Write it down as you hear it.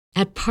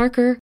At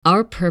Parker,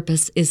 our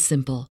purpose is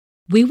simple.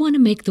 We want to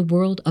make the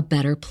world a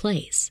better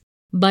place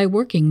by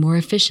working more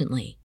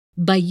efficiently,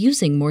 by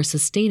using more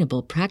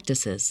sustainable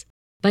practices,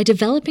 by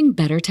developing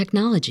better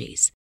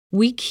technologies.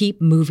 We keep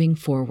moving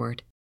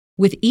forward.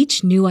 With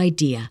each new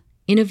idea,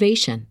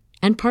 innovation,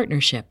 and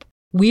partnership,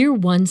 we're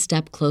one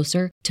step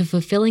closer to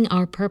fulfilling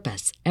our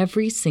purpose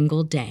every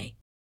single day.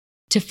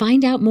 To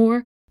find out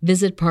more,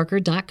 visit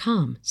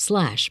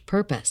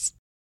parker.com/purpose.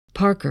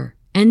 Parker,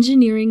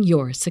 engineering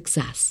your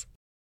success.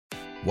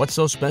 What's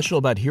so special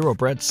about Hero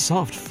Bread's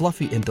soft,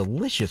 fluffy, and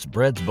delicious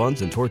breads,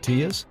 buns, and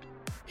tortillas?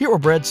 Hero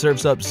Bread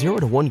serves up 0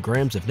 to 1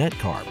 grams of net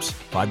carbs,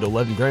 5 to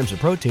 11 grams of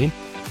protein,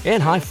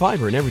 and high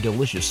fiber in every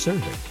delicious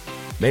serving.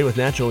 Made with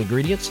natural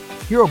ingredients,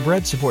 Hero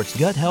Bread supports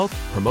gut health,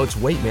 promotes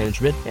weight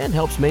management, and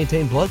helps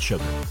maintain blood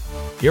sugar.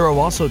 Hero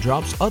also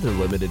drops other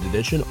limited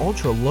edition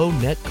ultra-low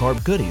net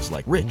carb goodies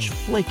like rich,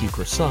 flaky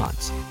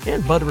croissants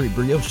and buttery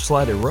brioche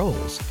slider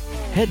rolls.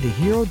 Head to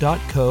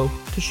hero.co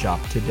to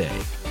shop today.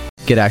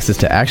 Get access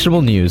to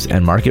actionable news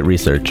and market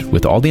research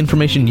with all the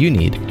information you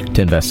need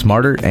to invest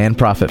smarter and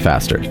profit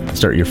faster.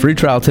 Start your free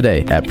trial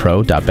today at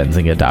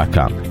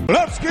pro.benzinga.com.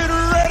 Let's get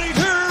ready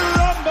to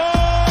rumble!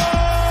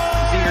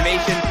 Benzinga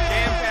Nation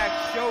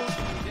jam-packed show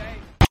today.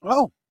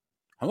 Oh,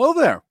 hello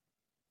there.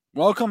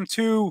 Welcome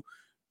to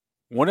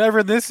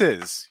whatever this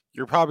is.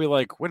 You're probably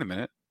like, wait a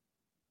minute.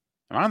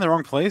 Am I in the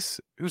wrong place?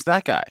 Who's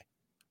that guy?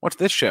 What's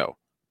this show?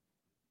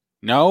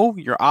 No,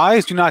 your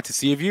eyes do not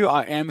deceive you.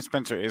 I am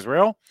Spencer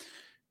Israel,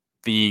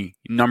 the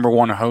number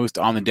one host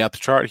on the depth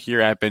chart here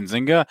at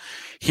Benzinga.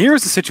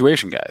 Here's the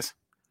situation, guys.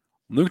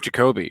 Luke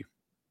Jacoby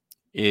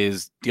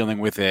is dealing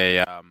with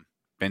a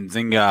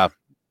Benzinga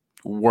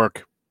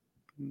work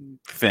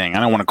thing. I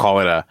don't want to call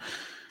it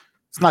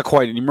it's not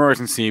quite an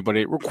emergency, but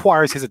it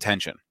requires his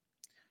attention.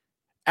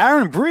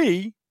 Aaron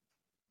Bree,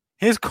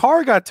 his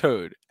car got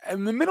towed.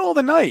 In the middle of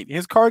the night,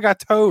 his car got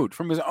towed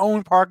from his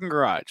own parking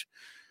garage.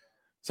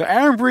 So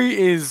Aaron Bree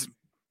is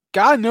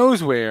God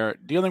knows where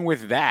dealing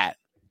with that.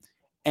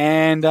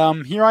 And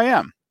here I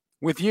am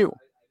with you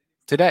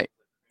today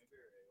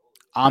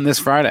on this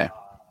Friday.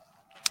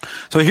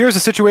 So here's the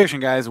situation,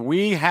 guys.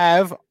 We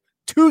have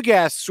two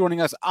guests joining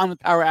us on the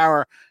Power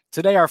Hour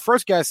today. Our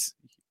first guest,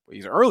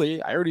 he's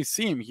early. I already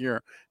see him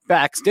here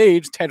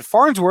backstage. Ted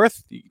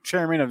Farnsworth, the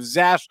chairman of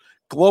Zash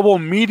Global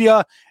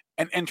Media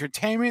and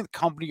Entertainment,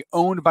 company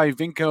owned by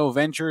Vinco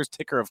Ventures,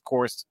 ticker, of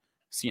course,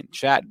 see in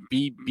chat,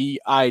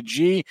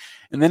 BBIG.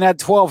 And then at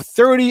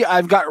 12:30,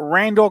 I've got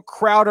Randall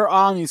Crowder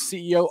on, the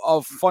CEO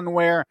of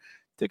Phunware,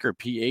 ticker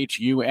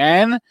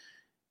PHUN.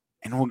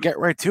 And we'll get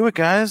right to it,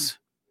 guys.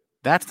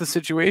 That's the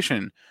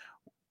situation.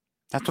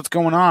 That's what's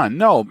going on.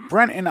 No,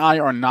 Brent and I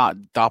are not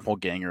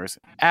doppelgangers.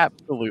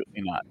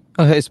 Absolutely not.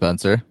 Oh, hey,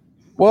 Spencer.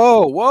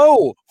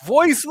 Whoa.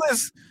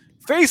 Voiceless,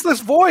 faceless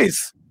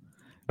voice.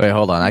 Wait,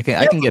 hold on. I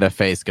can get a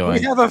face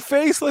going. We have a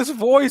faceless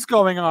voice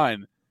going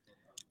on.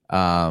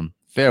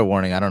 Fair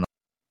warning. I don't know.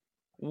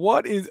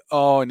 What is?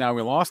 Oh, now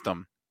we lost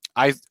him.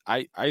 I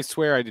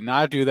swear I did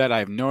not do that. I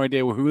have no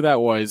idea who that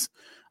was.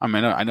 I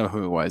mean, I know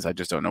who it was. I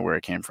just don't know where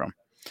it came from.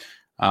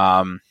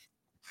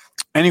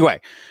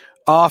 Anyway,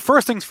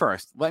 first things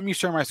first. Let me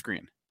share my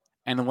screen,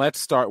 and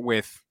let's start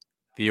with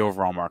the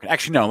overall market.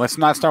 Actually, no. Let's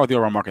not start with the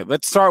overall market.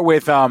 Let's start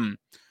with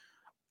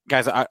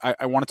guys. I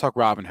want to talk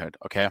Robinhood.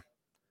 Okay,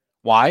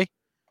 why?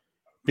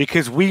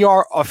 Because we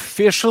are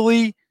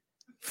officially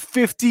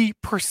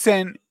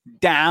 50%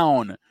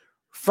 down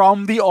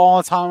from the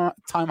all-time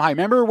high.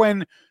 Remember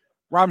when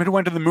Robinhood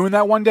went to the moon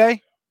that one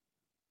day?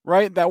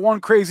 Right? That one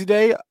crazy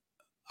day,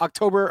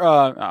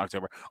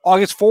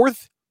 August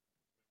 4th,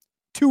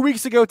 2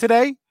 weeks ago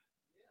today,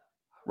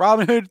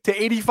 Robinhood to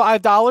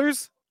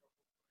 $85.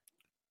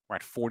 We're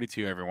at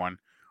 42, everyone.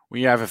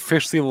 We have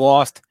officially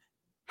lost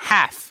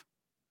half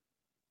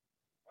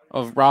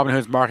of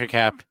Robinhood's market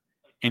cap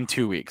in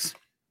 2 weeks.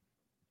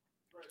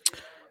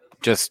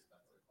 Just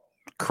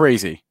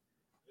crazy.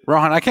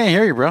 Rohan, I can't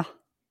hear you, bro.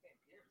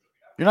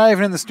 You're not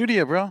even in the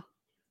studio, bro.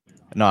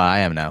 No, I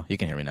am now. You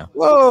can hear me now.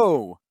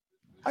 Whoa.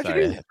 How'd you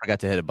do I forgot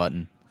to hit a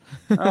button.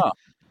 Oh.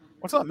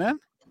 What's up, man?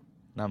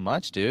 Not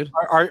much, dude.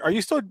 Are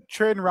you still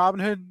trading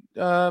Robinhood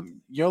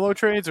YOLO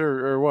trades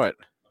or what?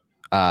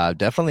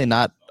 Definitely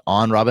not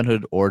on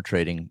Robinhood or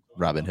trading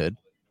Robinhood.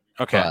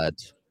 Okay.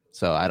 But,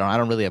 so I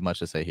don't really have much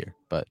to say here,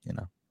 but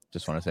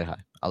just want to say hi.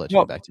 I'll let you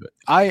get back to it.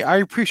 I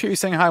appreciate you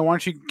saying hi. Why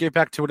don't you get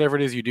back to whatever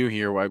it is you do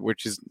here,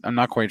 which is I'm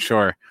not quite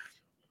sure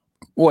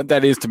what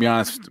that is, to be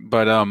honest.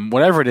 But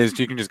whatever it is,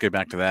 you can just get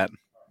back to that.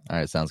 All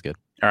right, sounds good.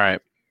 All right.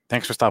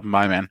 Thanks for stopping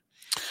by, man.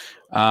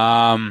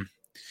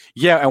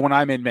 Yeah, and when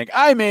I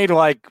made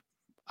like,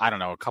 I don't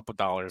know, a couple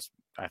dollars,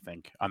 I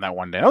think, on that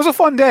one day. That was a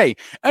fun day.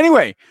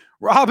 Anyway,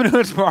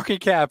 Robinhood's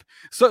market cap,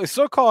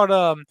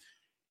 so-called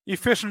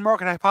efficient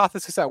market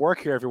hypothesis at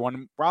work here,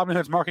 everyone.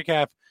 Robinhood's market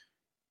cap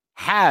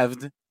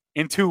halved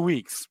in 2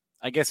 weeks.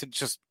 I guess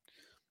it's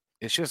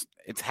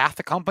half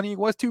the company it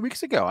was 2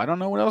 weeks ago. I don't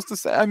know what else to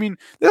say. I mean,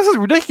 this is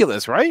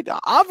ridiculous, right?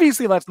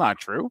 Obviously, that's not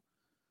true,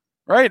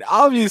 right?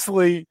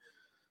 Obviously,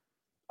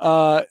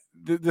 the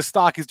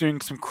stock is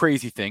doing some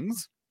crazy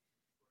things.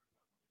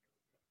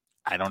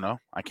 I don't know.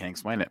 I can't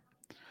explain it.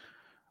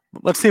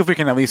 Let's see if we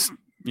can at least,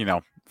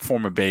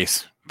 form a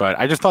base. But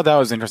I just thought that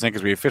was interesting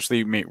because we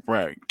officially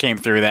came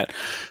through that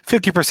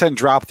 50%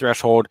 drop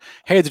threshold.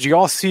 Hey, did you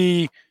all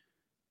see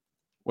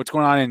what's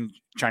going on in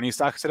Chinese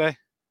stocks today?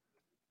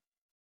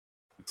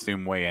 Let's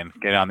zoom way in.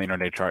 Get on the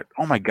intraday chart.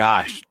 Oh my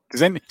gosh!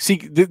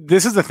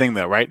 This is the thing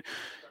though, right?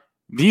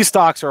 These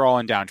stocks are all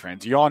in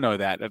downtrends. You all know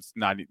that. That's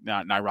not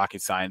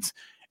rocket science.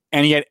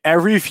 And yet,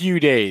 every few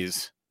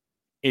days,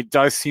 it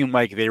does seem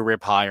like they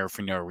rip higher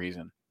for no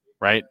reason,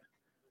 right?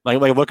 Like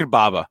look at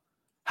Baba.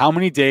 How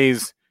many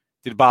days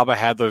did Baba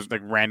have those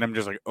like random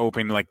just like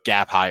open like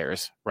gap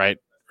hires, right?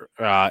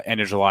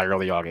 End of July,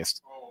 early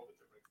August.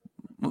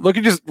 Look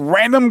at just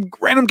random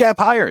gap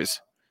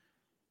hires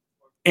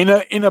in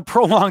a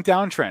prolonged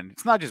downtrend.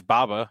 It's not just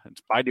Baba;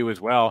 it's Baidu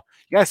as well.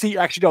 You guys see?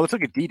 Actually, no. Let's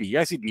look at Didi. You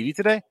guys see Didi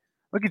today?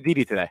 Look at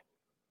Didi today,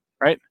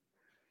 right?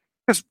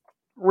 Just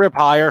rip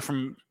higher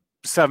from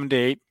 7 to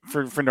 8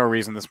 for no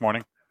reason this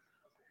morning,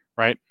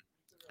 right?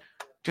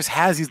 Just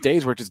has these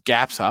days where it just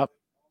gaps up,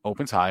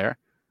 opens higher.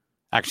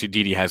 Actually,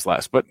 Didi has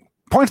less, but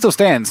point still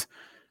stands.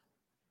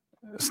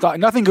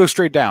 Nothing goes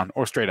straight down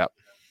or straight up.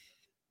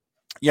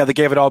 Yeah, they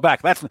gave it all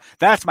back.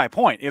 That's my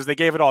point. Is they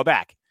gave it all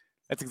back.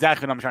 That's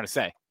exactly what I'm trying to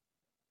say.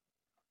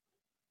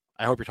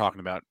 I hope you're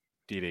talking about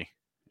Didi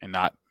and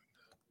not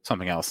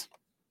something else.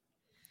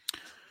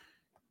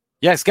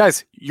 Yes,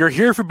 guys, you're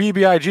here for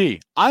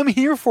BBIG. I'm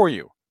here for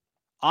you.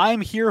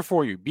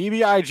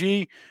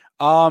 BBIG.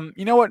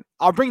 You know what?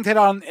 I'll bring Ted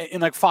on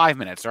in like 5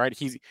 minutes. All right.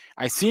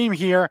 I see him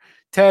here.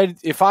 Ted,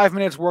 if 5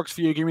 minutes works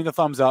for you, give me the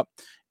thumbs up.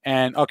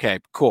 And okay,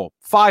 cool.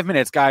 5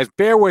 minutes, guys.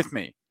 Bear with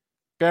me.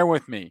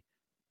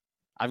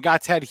 I've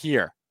got Ted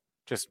here.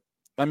 Just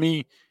let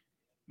me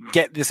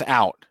get this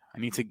out. I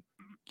need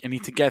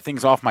to get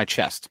things off my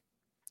chest.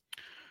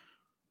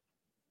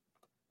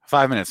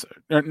 5 minutes.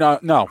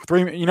 No,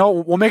 3.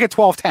 We'll make it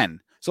 12:10.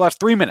 So that's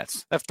 3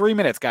 minutes. That's 3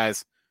 minutes,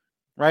 guys.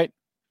 Right?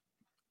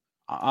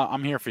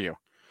 I'm here for you.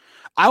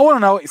 I want to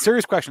know,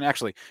 serious question,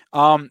 actually.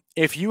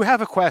 If you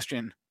have a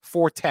question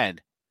for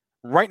Ted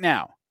right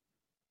now,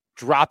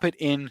 drop it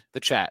in the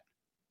chat.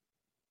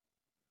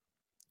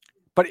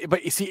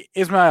 But you see,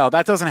 Ismail,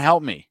 that doesn't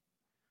help me.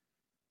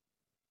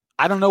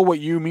 I don't know what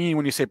you mean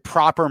when you say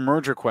proper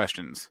merger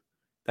questions.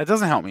 That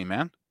doesn't help me,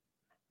 man.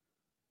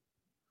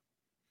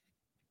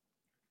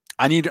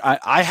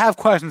 I have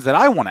questions that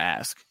I want to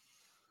ask,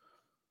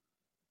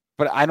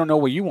 but I don't know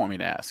what you want me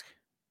to ask.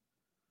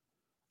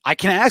 I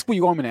can ask what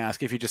you want me to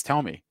ask if you just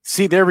tell me.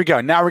 See, there we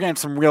go. Now we're getting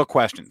some real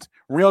questions.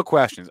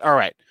 All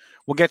right.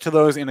 We'll get to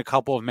those in a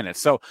couple of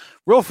minutes. So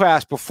real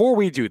fast, before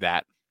we do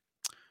that,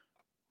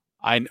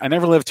 I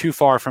never live too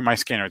far from my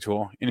scanner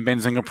tool in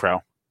Benzinga Pro,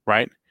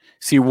 right?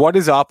 See what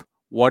is up,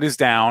 what is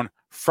down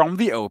from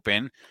the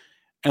open.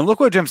 And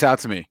look what jumps out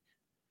to me.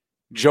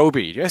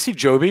 Joby. Do you guys see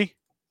Joby?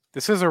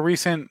 This is a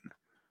recent,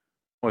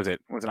 what was it?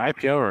 Was it an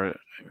IPO or it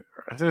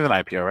was an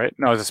IPO, right?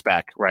 No, it was a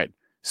SPAC, right?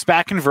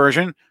 SPAC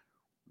conversion,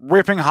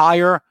 ripping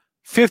higher,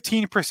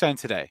 15%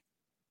 today.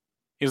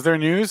 Is there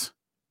news?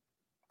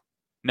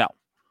 No.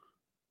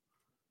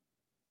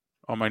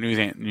 Oh, my news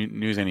ain't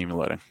even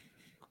loading.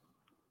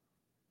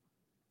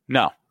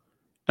 No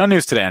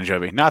news today on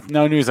Joby.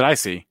 No news that I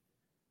see.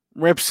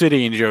 Rip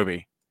City and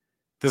Joby.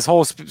 This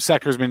whole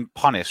sector has been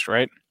punished,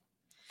 right?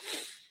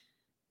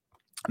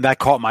 That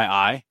caught my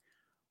eye.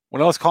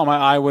 What else caught my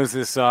eye was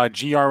this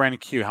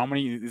GRNQ. How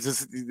many? Is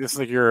this is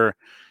like your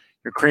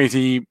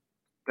crazy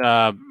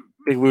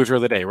big loser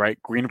of the day,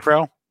 right? Green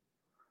Pro.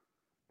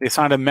 They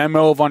signed a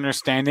memo of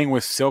understanding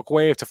with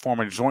Silkwave to form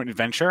a joint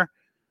venture,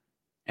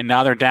 and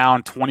now they're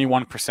down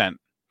 21%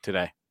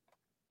 today.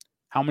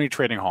 How many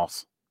trading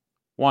halls?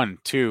 1,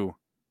 2,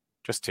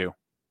 just 2.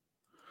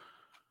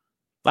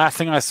 Last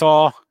thing I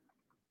saw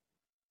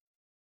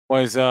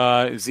was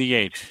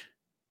ZH.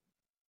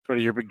 Sort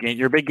of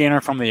your big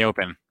gainer from the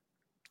open.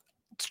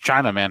 It's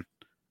China, man.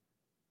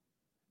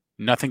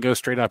 Nothing goes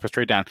straight up or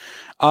straight down.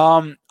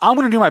 I'm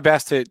going to do my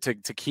best to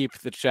keep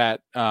the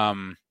chat,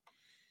 to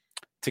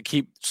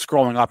keep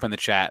scrolling up in the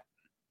chat,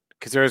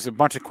 because there's a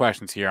bunch of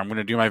questions here. I'm going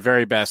to do my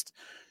very best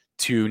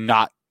to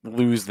not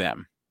lose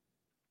them,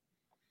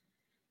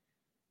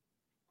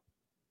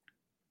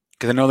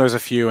 because I know there's a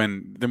few,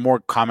 and the more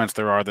comments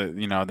there are,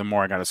 the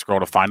more I got to scroll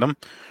to find them.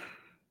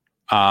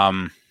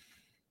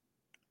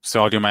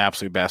 So I'll do my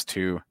absolute best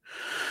to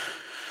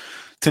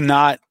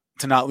not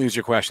lose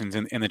your questions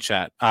in the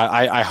chat.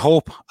 I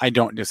hope I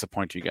don't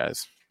disappoint you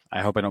guys.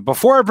 I hope I don't.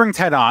 Before I bring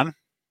Ted on,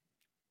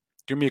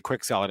 do me a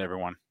quick salad,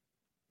 everyone,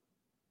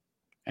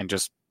 and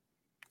just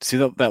see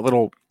that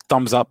little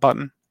thumbs up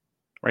button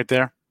right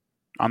there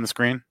on the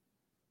screen.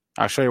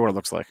 I'll show you what it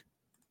looks like.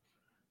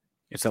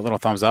 It's that little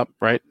thumbs up,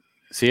 right?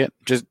 See it?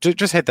 Just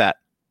hit that.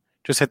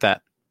 Just hit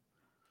that.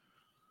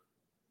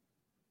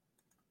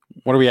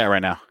 What are we at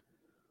right now?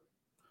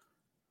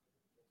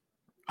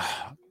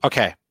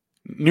 Okay.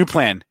 New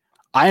plan.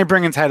 I am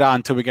bringing Ted on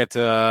until we get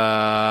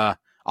to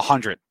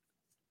 100.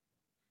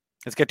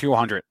 Let's get to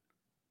 100.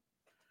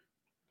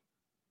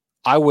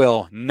 I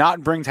will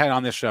not bring Ted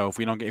on this show if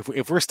we don't get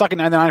if we're stuck in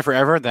 99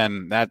 forever,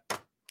 then that's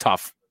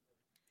tough.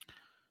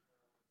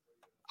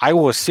 I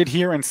will sit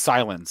here in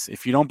silence.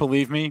 If you don't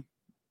believe me,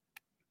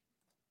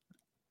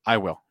 I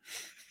will.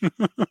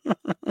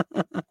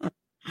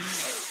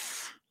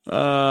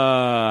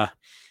 We're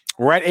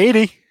at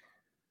 80.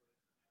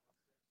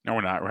 No,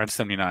 we're not. We're at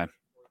 79.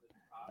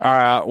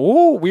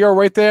 We are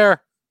right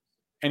there.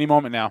 Any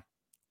moment now.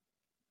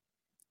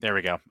 There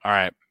we go. All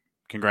right.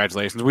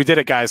 Congratulations. We did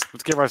it, guys.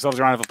 Let's give ourselves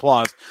a round of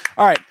applause.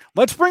 All right.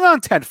 Let's bring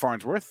on Ted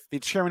Farnsworth, the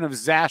chairman of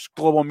Zash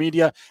Global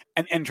Media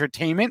and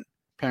Entertainment,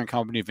 parent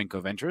company of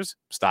Vinco Ventures,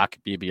 stock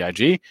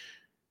BBIG.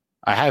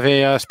 I have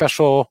a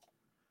special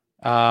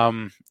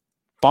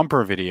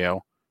bumper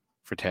video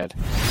for Ted.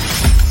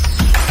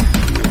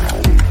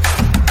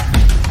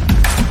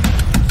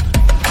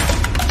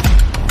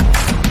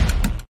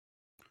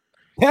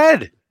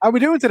 Ted, how are we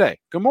doing today?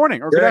 Good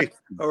morning. Or good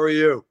afternoon. How are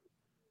you?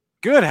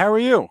 Good. How are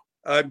you?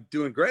 I'm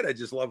doing great. I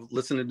just love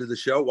listening to the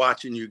show,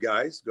 watching you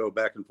guys go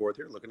back and forth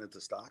here, looking at the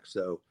stock.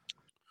 So,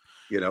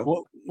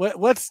 Well,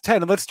 let's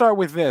start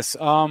with this.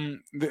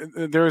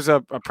 There's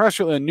a press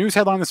release, a news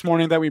headline this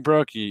morning that we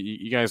broke.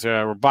 You guys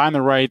were buying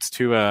the rights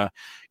to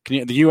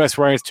the U.S.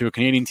 rights to a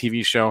Canadian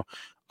TV show.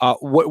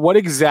 What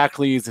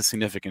exactly is the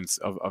significance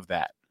of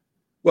that?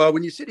 Well,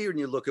 when you sit here and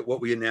you look at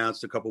what we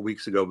announced a couple of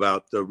weeks ago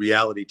about the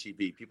reality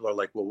TV, people are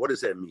like, well, what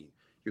does that mean?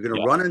 You're going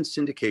to run in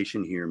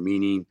syndication here,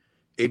 meaning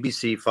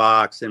ABC,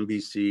 Fox,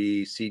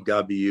 NBC,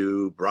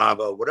 CW,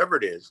 Bravo, whatever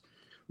it is,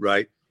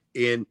 right?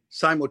 And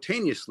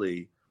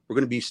simultaneously, we're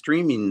going to be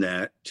streaming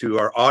that to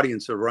our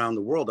audience around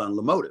the world on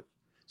LaMotive.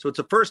 So it's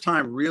the first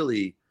time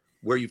really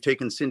where you've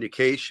taken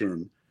syndication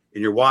and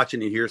you're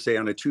watching it here, say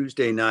on a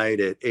Tuesday night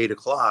at 8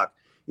 o'clock.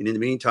 And in the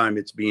meantime,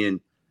 it's being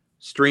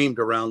streamed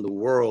around the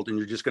world, and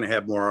you're just going to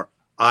have more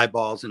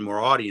eyeballs and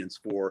more audience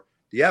for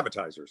the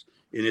advertisers.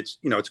 And it's,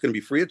 it's going to be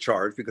free of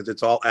charge because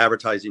it's all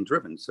advertising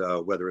driven.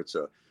 So whether it's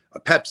a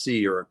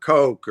Pepsi or a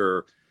Coke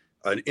or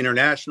an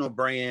international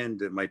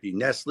brand, it might be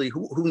Nestle,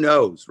 who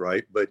knows,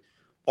 right? But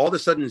all of a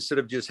sudden, instead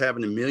of just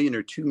having 1 million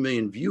or 2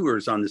 million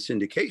viewers on the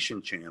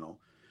syndication channel,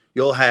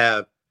 you'll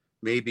have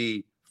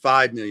maybe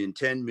 5 million,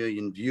 10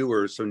 million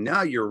viewers. So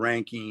now you're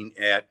ranking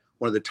at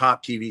one of the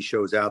top TV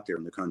shows out there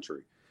in the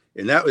country.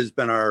 And that has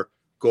been our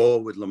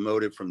goal with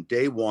LaMotive from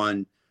day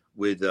one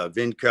with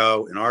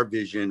Vinco and our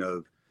vision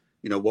of,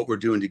 what we're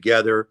doing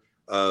together,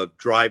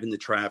 driving the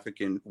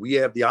traffic. And we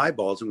have the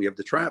eyeballs and we have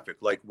the traffic,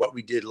 like what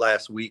we did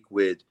last week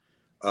with,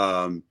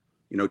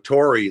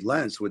 Tory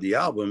Lanez with the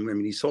album. I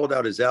mean, he sold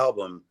out his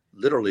album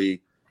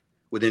literally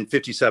within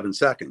 57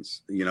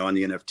 seconds, on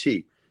the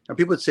NFT. Now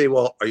people would say,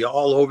 well, are you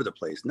all over the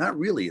place? Not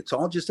really. It's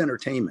all just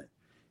entertainment.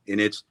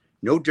 And it's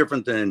no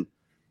different than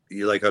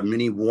like a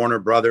mini Warner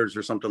Brothers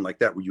or something like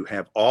that, where you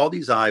have all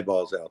these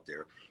eyeballs out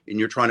there and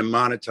you're trying to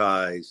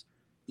monetize,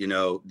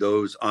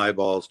 those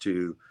eyeballs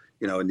to,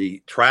 and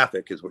the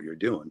traffic is what you're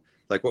doing.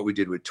 Like what we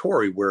did with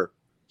Tory, where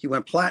he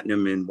went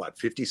platinum in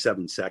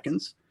 57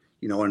 seconds,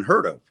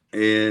 unheard of.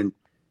 And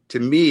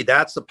to me,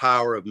 that's the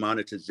power of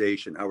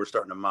monetization, how we're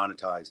starting to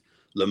monetize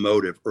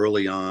LaMotive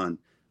early on,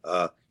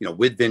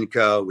 with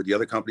Vinco, with the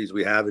other companies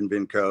we have in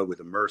Vinco, with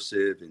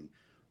Immersive and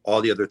all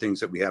the other things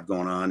that we have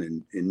going on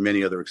and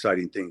many other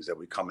exciting things that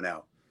will be coming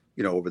out,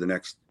 over the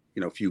next,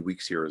 few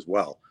weeks here as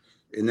well.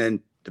 And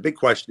then the big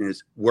question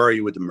is, where are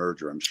you with the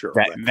merger? I'm sure.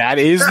 That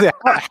is the,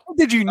 how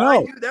did you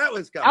know? I knew that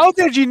was coming. How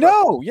did you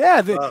know?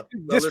 Yeah. This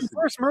listen,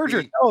 first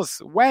merger, tell us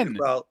when.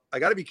 Well, I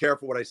got to be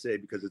careful what I say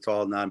because it's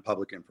all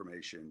non-public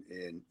information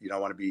and I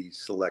want to be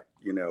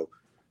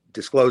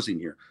disclosing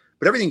here,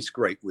 but everything's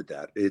great with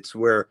that. It's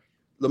where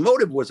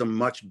LaMotive was a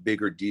much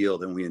bigger deal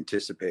than we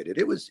anticipated.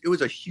 It was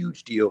a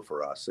huge deal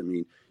for us. I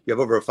mean, you have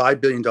over a $5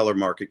 billion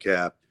market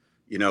cap,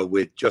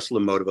 with just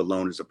LaMotive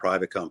alone as a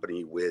private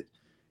company with,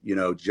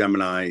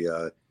 Gemini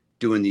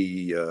doing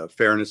the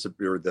fairness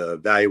or the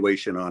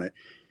valuation on it.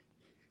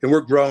 And we're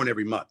growing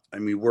every month. I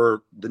mean,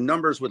 the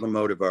numbers with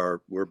LaMotive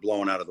we're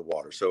blowing out of the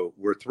water. So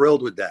we're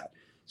thrilled with that.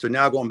 So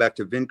now going back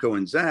to Vinco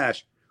and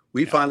Zash,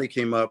 we finally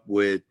came up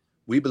with,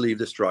 we believe,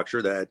 the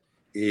structure that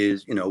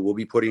is, we'll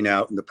be putting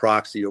out in the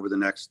proxy over the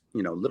next,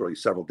 literally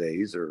several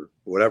days or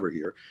whatever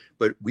here.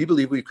 But we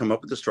believe we've come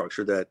up with a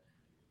structure that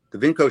the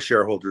Vinco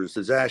shareholders,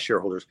 the Zash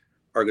shareholders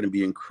are going to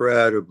be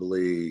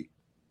incredibly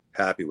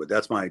happy with.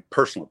 That's my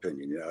personal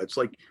opinion. It's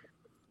like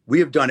we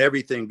have done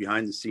everything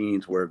behind the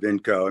scenes where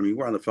Vinco, I mean,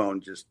 we're on the phone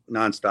just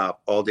nonstop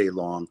all day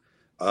long,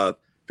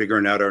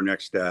 figuring out our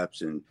next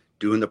steps and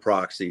doing the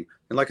proxy.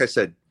 And like I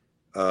said,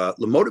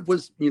 LaMotive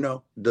was,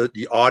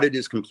 the audit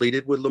is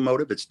completed with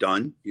LaMotive. It's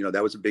done.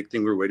 That was a big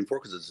thing we were waiting for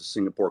because it's a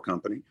Singapore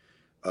company.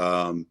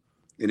 And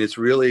it's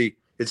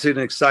an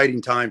exciting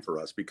time for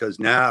us because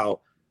now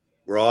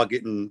we're all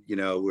getting,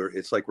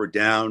 it's like we're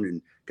down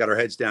and got our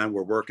heads down.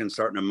 We're working,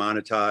 starting to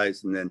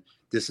monetize. And then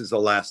this is the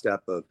last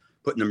step of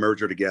putting the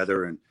merger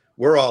together. And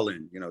we're all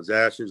in,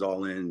 Zash is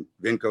all in,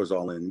 Vinco's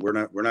all in. We're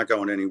not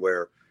going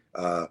anywhere.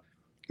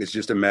 It's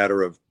just a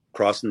matter of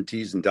crossing the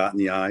T's and dotting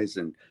the I's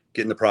and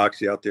getting the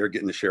proxy out there,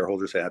 getting the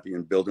shareholders happy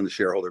and building the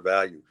shareholder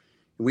value.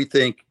 And we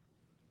think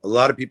a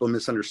lot of people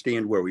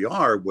misunderstand where we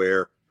are,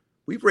 where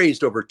we've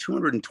raised over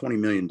 $220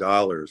 million,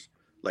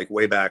 like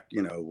way back,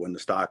 when the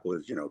stock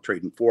was,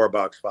 trading $4,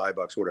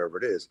 $5, whatever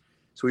it is.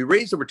 So we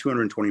raised over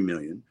 220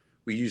 million.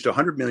 We used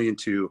 100 million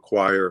to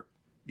acquire,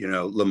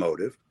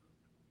 Lemotive.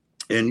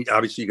 And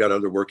obviously you got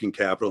other working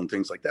capital and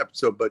things like that.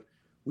 So, but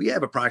we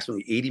have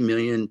approximately 80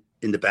 million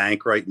in the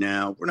bank right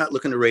now. We're not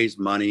looking to raise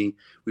money.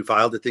 We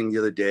filed a thing the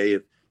other day.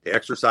 If they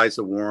exercise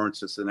the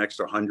warrants, it's an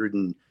extra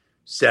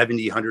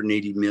 170,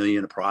 180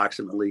 million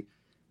approximately.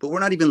 But we're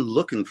not even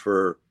looking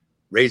for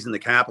raising the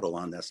capital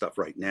on that stuff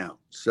right now.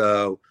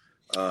 So,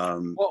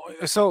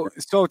 so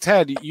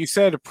Ted, you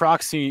said a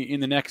proxy in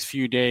the next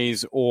few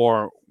days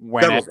or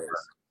whenever.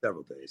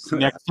 Several days.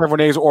 Next several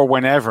days or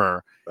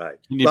whenever. Right.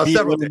 Well,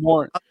 several days.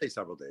 I'll say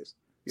several days.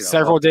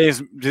 Several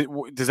days.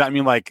 Does that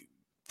mean like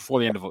before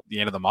the end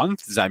of the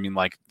month? Does that mean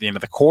like the end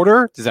of the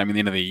quarter? Does that mean the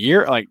end of the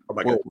year? Like, oh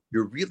my God,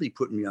 you're really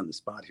putting me on the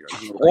spot here.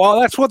 Well,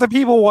 that's what the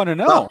people want to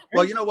know.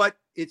 Well, you know what?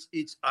 It's.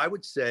 I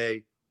would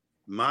say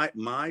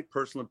my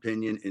personal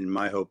opinion and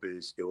my hope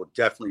is it will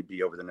definitely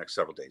be over the next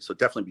several days. So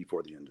definitely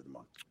before the end of the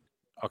month.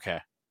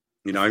 Okay.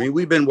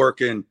 We've been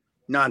working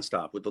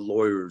nonstop with the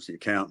lawyers, the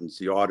accountants,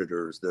 the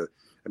auditors. A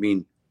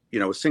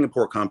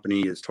Singapore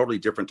company is totally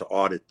different to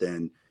audit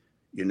than,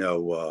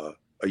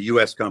 a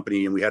U.S.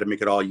 company, and we had to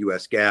make it all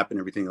U.S. GAAP and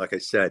everything. Like I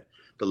said,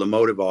 the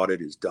Lemotive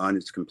audit is done;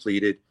 it's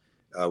completed.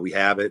 We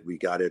have it. We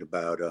got it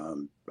about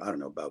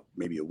about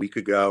maybe a week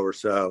ago or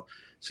so.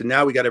 So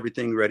now we got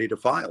everything ready to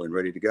file and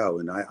ready to go.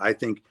 And I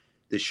think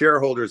the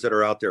shareholders that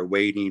are out there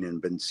waiting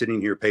and been sitting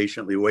here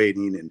patiently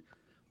waiting and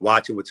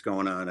watching what's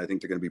going on, I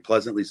think they're going to be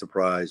pleasantly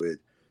surprised with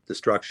the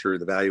structure,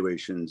 the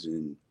valuations,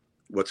 and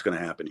what's going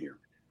to happen here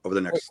over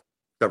the next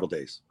several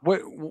days.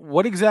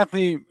 What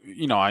exactly,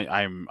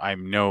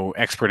 I'm no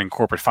expert in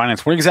corporate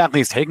finance. What exactly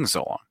is taking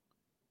so long?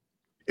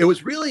 It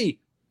was really,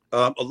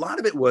 a lot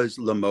of it was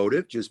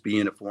Lemotive just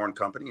being a foreign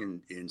company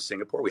in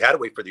Singapore. We had to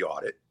wait for the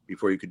audit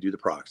before you could do the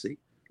proxy,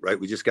 right?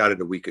 We just got it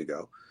a week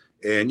ago.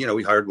 And,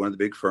 we hired one of the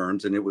big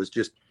firms, and it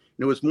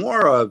was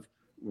more of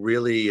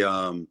really,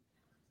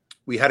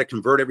 we had to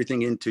convert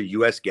everything into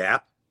US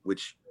GAAP,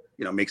 which,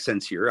 makes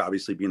sense here,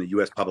 obviously being a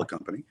US public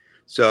company.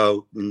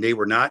 So they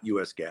were not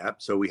US GAAP.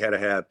 So we had to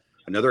have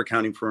another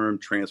accounting firm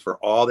transfer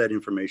all that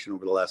information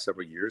over the last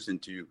several years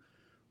into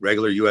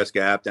regular US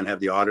GAAP, then have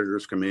the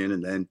auditors come in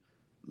and then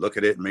look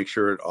at it and make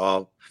sure it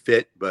all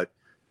fit. But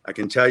I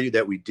can tell you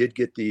that we did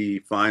get the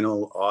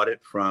final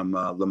audit from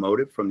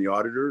Lemotive, from the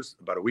auditors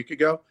about a week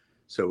ago.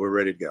 So we're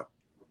ready to go.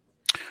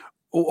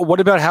 What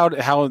about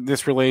how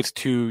this relates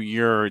to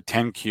your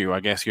 10Q? I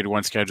guess you had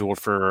one scheduled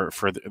for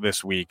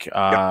this week.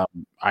 Yep.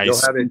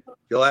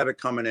 You'll have it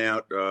coming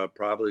out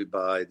probably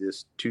by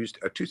this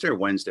Tuesday or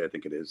Wednesday, I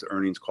think it is, the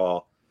earnings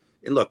call.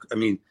 And look,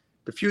 the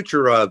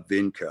future of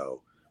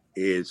Vinco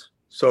is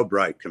so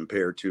bright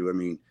compared to,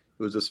 it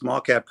was a small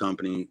cap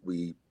company.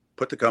 We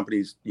put the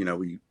companies,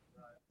 we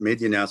made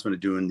the announcement of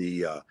doing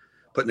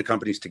putting the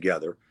companies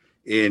together.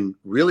 And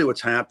really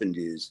what's happened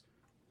is,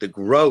 the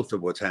growth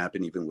of what's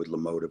happened, even with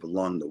Lemotive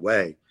along the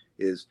way,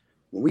 is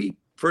when we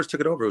first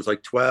took it over, it was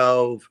like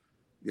 12,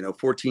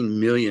 14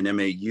 million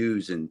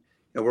MAUs, and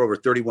we're over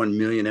 31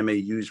 million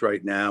MAUs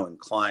right now and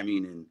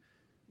climbing, and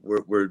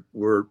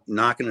we're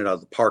knocking it out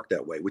of the park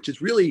that way, which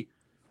is really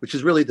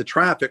the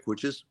traffic,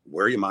 which is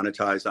where you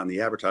monetize on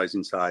the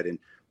advertising side. And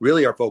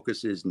really our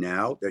focus is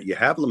now that you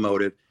have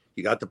Lemotive,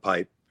 you got the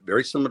pipe,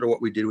 very similar to what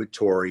we did with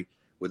Tori,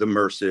 with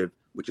Immersive,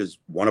 which is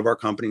one of our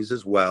companies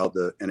as well,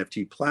 the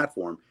NFT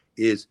platform.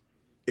 Is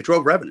it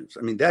drove revenues.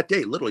 That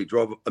day literally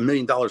drove $1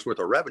 million worth of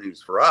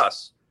revenues for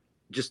us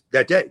just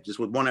that day, just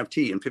with one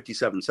FT in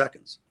 57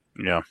 seconds.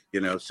 Yeah.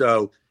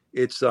 So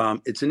it's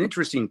an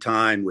interesting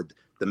time with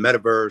the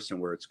metaverse and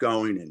where it's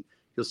going. And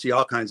you'll see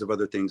all kinds of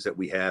other things that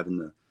we have in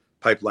the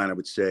pipeline, I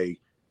would say,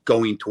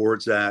 going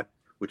towards that,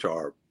 which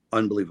are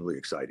unbelievably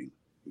exciting,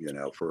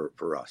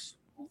 for us.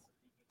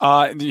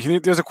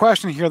 There's a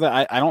question here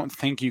that I don't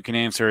think you can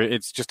answer.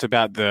 It's just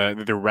about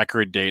the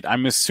record date.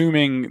 I'm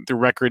assuming the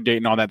record date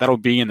and all that'll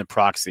be in the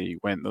proxy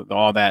when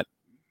all that.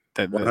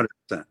 100%.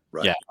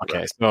 Right. Yeah. Okay.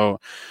 Right. So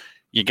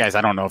you guys,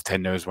 I don't know if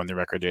Ted knows when the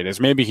record date is.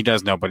 Maybe he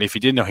does know, but if he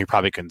did know, he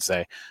probably couldn't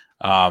say.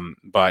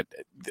 But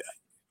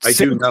I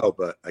do know,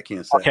 but I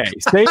can't say. Okay.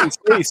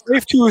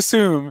 Safe to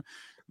assume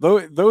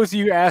those of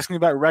you asking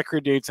about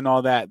record dates and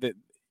all that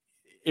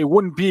it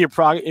wouldn't be if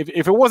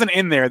it wasn't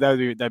in there,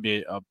 that'd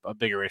be a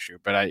bigger issue.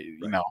 But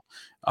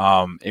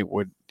it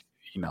would,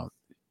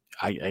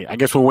 I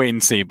guess we'll wait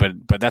and see.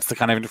 But that's the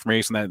kind of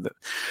information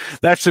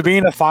that should be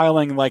in a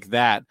filing like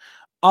that.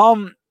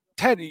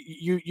 Ted,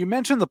 you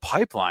mentioned the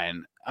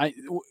pipeline.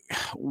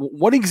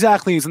 What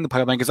exactly is in the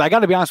pipeline? Because I got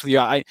to be honest with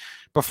you,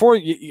 before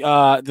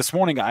this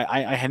morning,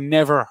 I had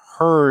never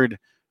heard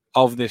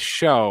of this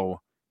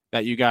show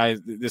that you guys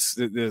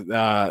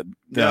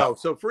No.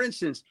 So for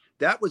instance,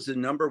 that was the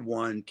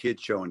 #1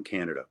 kids show in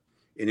Canada,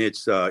 and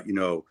it's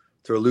through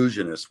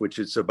Illusionist, which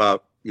is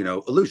about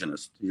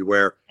illusionists.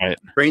 You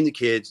train the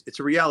kids. It's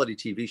a reality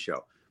TV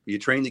show. You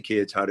train the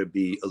kids how to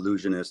be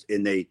illusionists,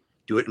 and they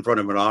do it in front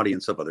of an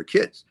audience of other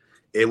kids.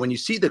 And when you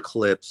see the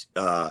clips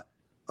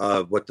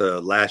of what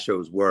the last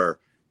shows were,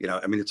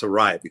 I mean, it's a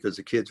riot because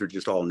the kids are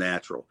just all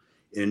natural.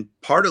 And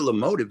part of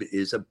Lemotive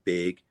is a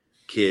big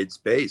kids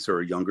base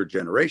or a younger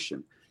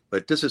generation.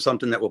 But this is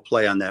something that will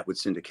play on that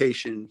with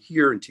syndication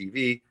here in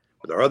TV,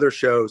 with our other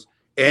shows,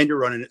 and you're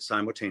running it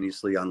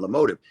simultaneously on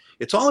Lemotive.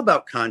 It's all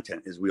about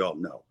content, as we all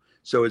know.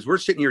 So as we're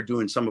sitting here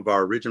doing some of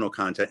our original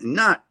content, and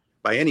not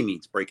by any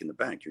means breaking the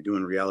bank, you're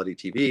doing reality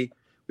TV.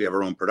 We have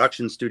our own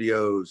production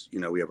studios.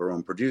 We have our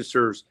own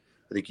producers.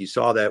 I think you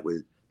saw that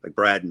with like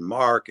Brad and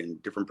Mark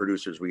and different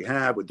producers we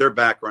have with their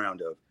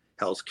background of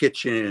Hell's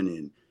Kitchen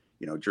and,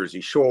 Jersey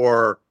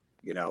Shore,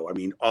 I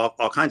mean,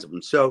 all kinds of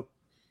them. So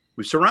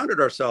we've surrounded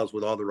ourselves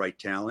with all the right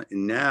talent.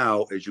 And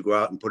now as you go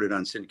out and put it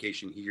on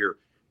syndication here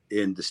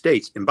in the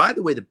States, and by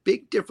the way, the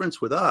big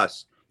difference with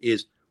us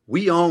is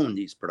we own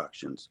these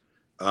productions,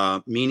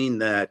 meaning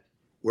that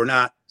we're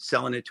not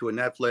selling it to a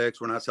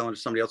Netflix. We're not selling it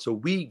to somebody else. So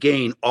we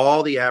gain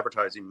all the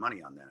advertising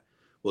money on that.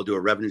 We'll do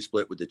a revenue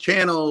split with the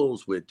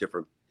channels, with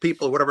different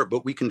people, whatever,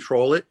 but we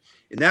control it.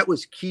 And that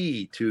was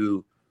key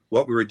to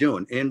what we were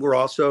doing. And we're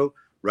also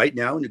right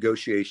now in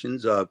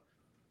negotiations of,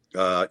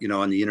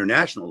 on the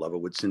international level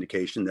with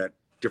syndication, that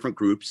different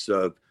groups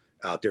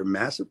out there,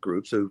 massive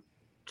groups, who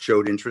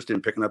showed interest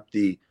in picking up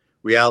the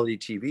reality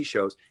TV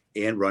shows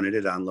and running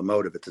it on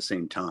Lemotive at the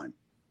same time.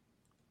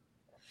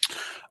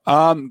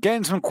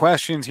 Getting some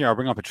questions here. I'll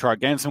bring up a chart.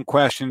 Getting some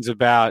questions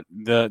about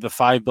the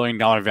 $5 billion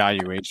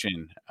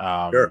valuation.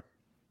 Sure.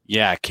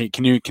 Yeah.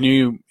 Can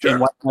you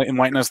Sure.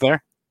 enlighten us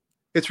there?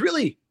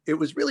 It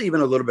was really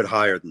even a little bit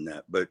higher than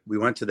that, but we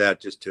went to that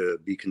just to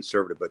be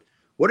conservative. But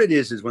what it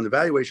is when the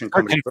valuation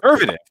company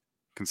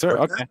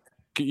conservative. Okay.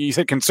 You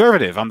said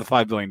conservative on the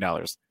 $5 billion.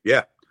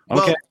 Yeah. Okay.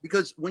 Well,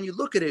 because when you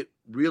look at it,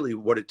 really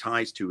what it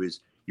ties to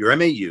is your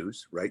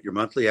MAUs, right? Your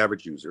monthly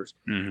average users.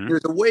 Mm-hmm.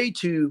 There's a way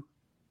to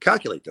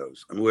calculate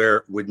those, and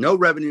where with no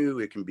revenue,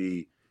 it can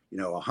be,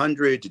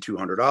 $100 to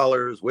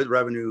 $200. With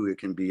revenue, it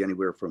can be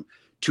anywhere from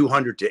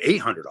 $200 to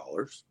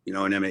 $800,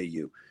 an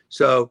MAU.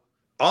 So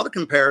all the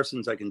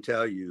comparisons I can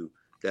tell you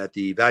that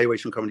the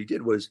valuation company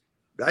did was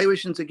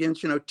valuations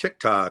against,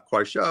 TikTok,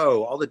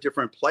 Kuaishou, all the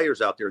different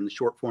players out there in the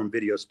short form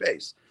video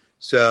space.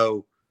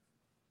 So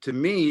to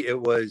me,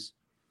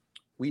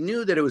 we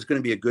knew that it was going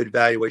to be a good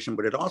valuation,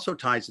 but it also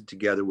ties it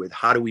together with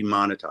how do we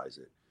monetize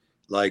it?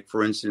 Like,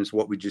 for instance,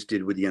 what we just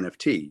did with the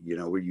NFT,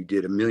 where you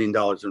did $1 million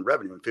in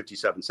revenue in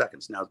 57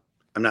 seconds. Now,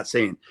 I'm not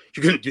saying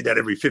you're going to do that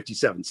every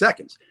 57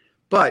 seconds,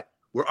 but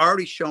we're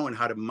already showing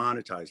how to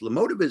monetize.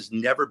 Lemotive has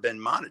never been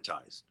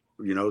monetized,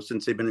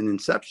 since they've been in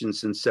inception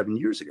since 7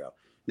 years ago.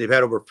 They've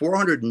had over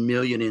 400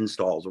 million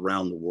installs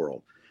around the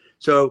world.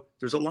 So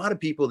there's a lot of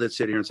people that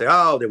sit here and say,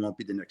 oh, they won't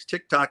be the next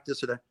TikTok,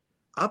 this or that.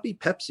 I'll be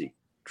Pepsi.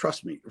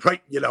 Trust me,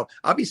 right?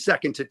 I'll be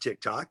second to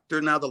TikTok.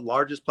 They're now the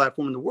largest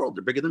platform in the world.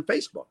 They're bigger than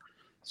Facebook.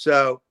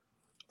 So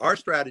our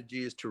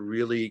strategy is to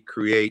really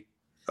create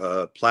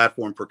a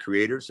platform for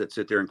creators that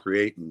sit there and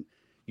create and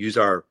use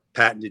our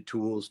patented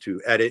tools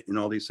to edit and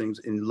all these things.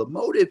 And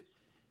Lemotive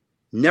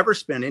never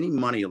spent any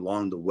money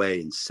along the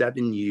way in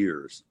 7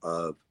 years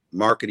of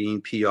marketing,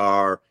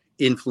 PR,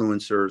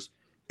 influencers,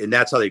 and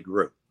that's how they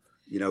grew.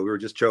 We were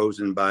just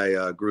chosen by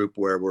a group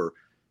where we're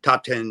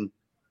top 10,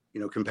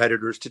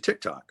 competitors to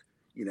TikTok.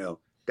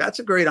 That's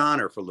a great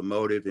honor for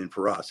Lemotive and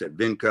for us at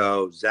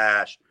Vinco,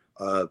 Zash.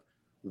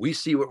 We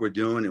see what we're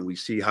doing and we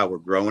see how we're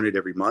growing it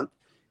every month.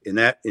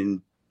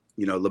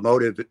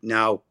 Lemotive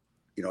now,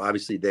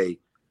 obviously they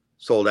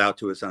sold out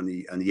to us on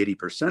the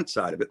 80%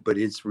 side of it, but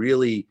it's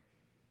really,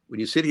 when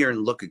you sit here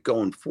and look at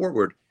going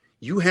forward,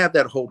 you have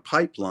that whole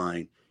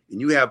pipeline and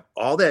you have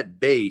all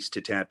that base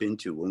to tap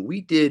into. When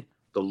we did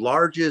the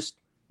largest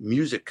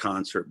music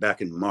concert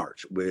back in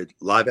March with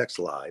LiveX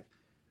Live,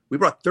 we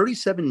brought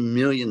 37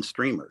 million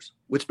streamers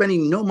with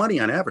spending no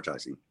money on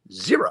advertising,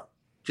 zero,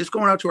 just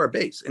going out to our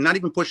base and not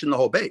even pushing the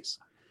whole base.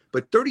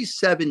 But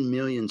 37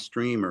 million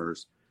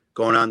streamers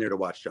going on there to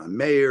watch John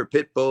Mayer,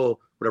 Pitbull,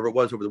 whatever it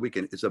was over the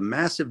weekend is a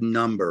massive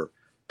number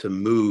to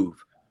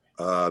move,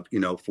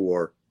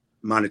 for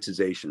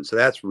monetization. So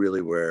that's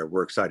really where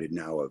we're excited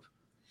now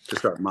to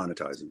start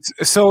monetizing.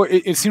 So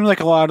it seemed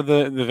like a lot of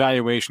the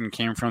valuation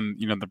came from,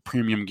 the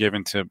premium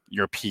given to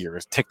your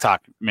peers,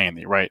 TikTok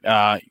mainly, right?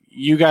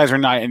 You guys are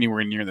not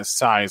anywhere near the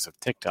size of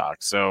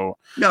TikTok. So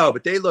no,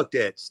 but they looked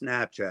at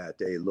Snapchat,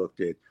 they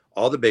looked at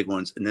all the big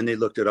ones, and then they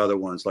looked at other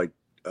ones like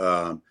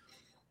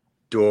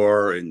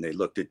Door, and they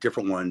looked at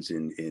different ones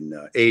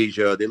in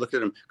Asia. They looked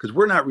at them because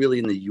we're not really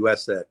in the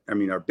US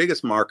our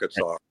biggest markets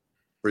are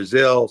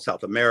Brazil,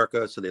 South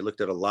America. So they looked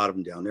at a lot of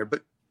them down there,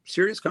 but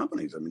serious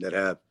companies, that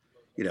have,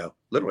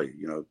 literally,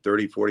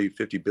 30, 40,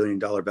 $50 billion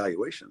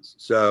valuations.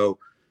 So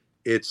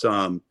it's,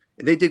 and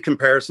they did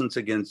comparisons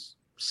against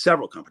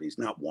several companies,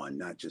 not one,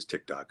 not just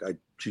TikTok. I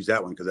choose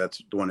that one because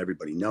that's the one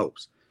everybody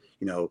knows.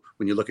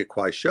 When you look at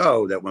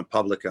Kuaishou that went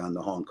public on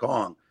the Hong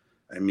Kong,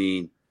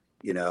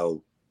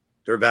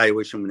 their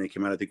valuation when they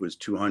came out, I think it was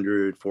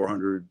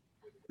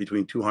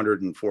between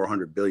 200 and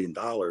 $400 billion,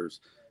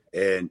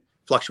 and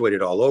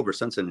fluctuated all over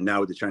since then. And now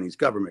with the Chinese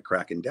government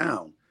cracking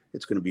down,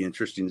 it's going to be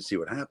interesting to see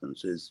what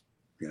happens.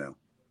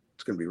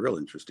 it's going to be real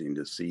interesting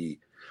to see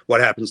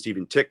what happens to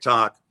even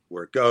TikTok,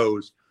 where it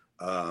goes.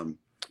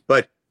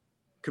 But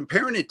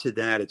comparing it to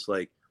that, it's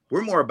like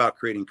we're more about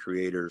creating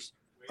creators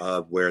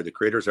where the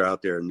creators are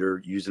out there and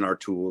they're using our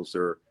tools.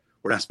 We're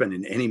not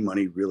spending any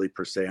money really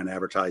per se on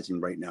advertising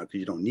right now because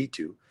you don't need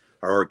to.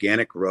 Our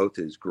organic growth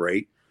is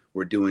great.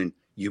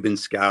 You've been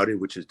scouted,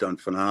 which has done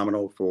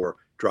phenomenal for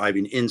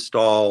driving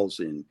installs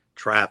and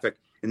traffic.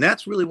 And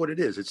that's really what it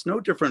is. It's no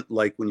different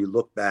like when you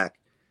look back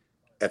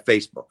at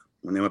Facebook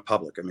when they went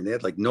public. I mean, they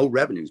had like no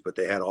revenues, but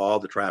they had all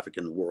the traffic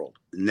in the world.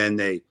 And then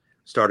they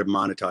started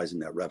monetizing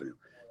that revenue.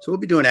 So we'll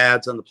be doing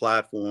ads on the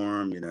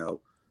platform,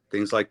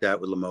 things like that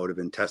with Lemotive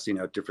and testing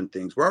out different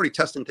things. We're already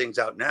testing things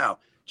out now,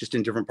 just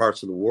in different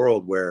parts of the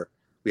world where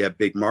we have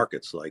big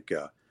markets like,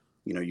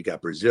 you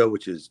got Brazil,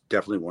 which is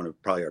definitely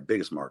probably our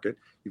biggest market.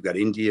 You've got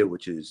India,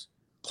 which is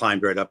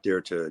climbed right up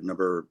there to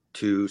number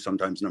 2,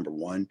 sometimes number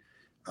 1,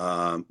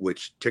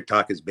 which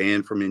TikTok is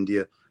banned from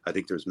India. I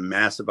think there's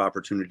massive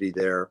opportunity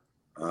there.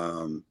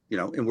 And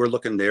we're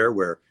looking there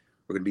where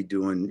we're going to be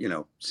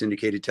doing,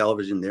 syndicated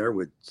television there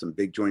with some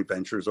big joint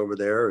ventures over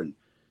there. And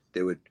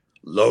they would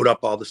load up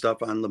all the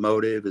stuff on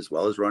Lemotive as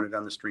well as run it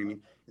on the streaming.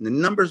 And the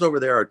numbers over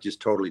there are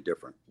just totally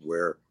different,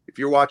 where if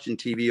you're watching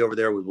TV over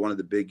there with one of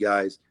the big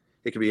guys,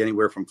 it could be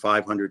anywhere from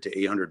 500 to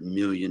 800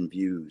 million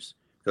views,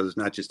 because it's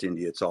not just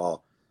India. It's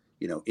all,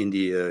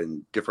 India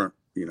and different,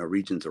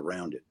 regions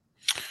around it.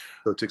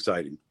 So it's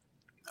exciting.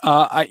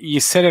 You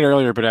said it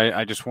earlier, but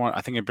I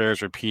think it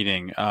bears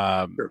repeating.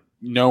 Sure.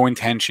 No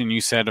intention,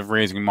 you said, of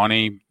raising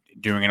money,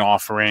 doing an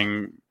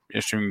offering,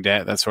 issuing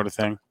debt, that sort of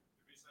thing?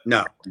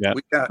 No. Yeah.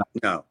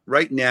 No.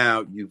 Right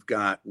now, you've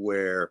got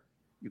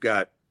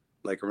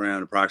like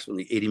around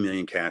approximately 80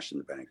 million cash in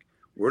the bank.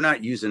 We're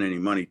not using any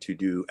money to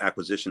do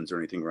acquisitions or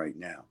anything right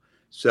now.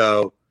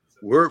 So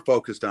we're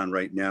focused on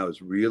right now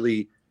is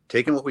really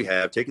taking what we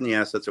have, taking the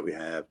assets that we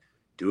have,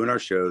 doing our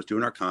shows,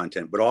 doing our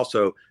content, but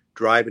also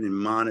driving and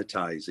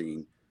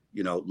monetizing,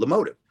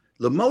 Lemotive.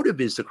 Lemotive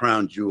is the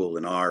crown jewel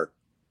in our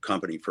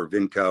company for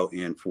Vinco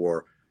and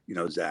for,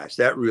 Zash.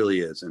 That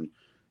really is. And,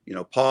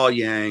 Paul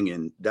Yang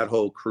and that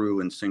whole crew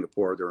in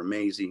Singapore, they're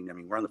amazing. I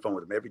mean, we're on the phone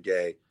with them every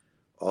day.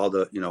 All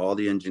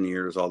the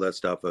engineers, all that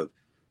stuff of,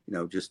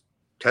 just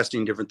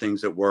testing different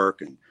things at work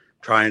and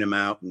trying them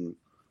out. And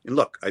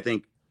look, I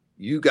think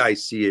you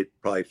guys see it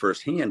probably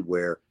firsthand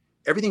where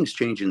everything's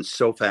changing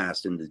so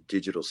fast in the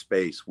digital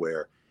space,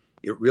 where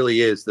it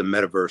really is the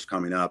metaverse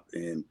coming up,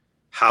 and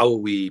how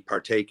will we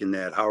partake in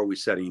that? How are we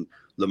setting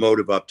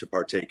Lemotive up to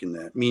partake in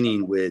that?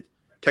 Meaning with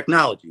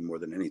technology more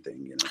than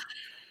anything,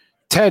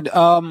 Ted,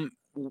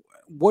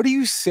 what do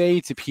you say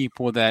to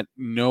people that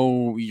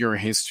know your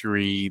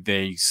history?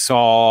 They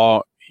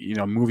saw,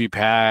 Movie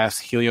Pass,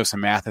 Helios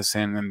and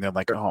Matheson, and they're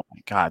like, "Oh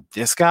my God,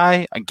 this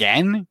guy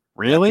again?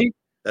 Really?"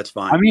 That's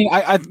fine. I mean,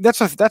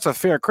 that's a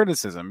fair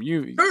criticism.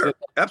 Sure,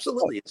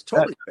 absolutely, it's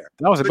totally fair.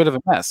 That was a bit of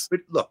a mess. But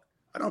look,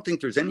 I don't think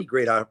there's any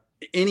great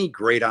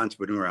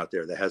entrepreneur out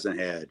there that hasn't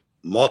had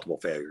multiple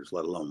failures,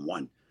 let alone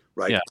one.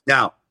 Right? Yeah.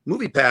 Now,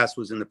 Movie Pass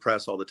was in the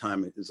press all the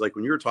time. It's like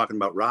when you were talking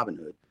about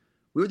Robinhood.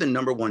 We were the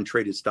number 1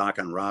 traded stock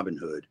on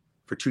Robinhood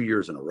for 2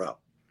 years in a row.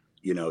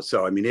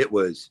 So I mean, it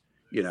was,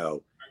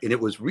 and it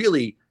was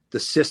really the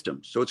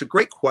system. So it's a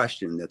great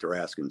question that they're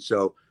asking.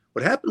 So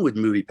what happened with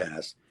Movie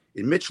Pass,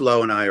 and Mitch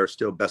Lowe and I are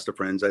still best of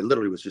friends. I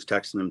literally was just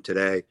texting him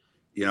today,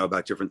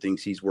 about different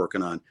things he's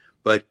working on.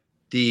 But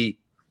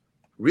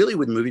really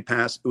with Movie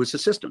Pass, it was the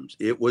systems.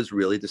 It was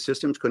really the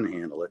systems couldn't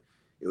handle it.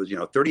 It was,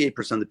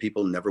 38% of the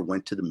people never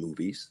went to the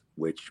movies,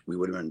 which we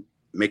would have been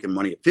making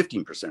money at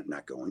 15%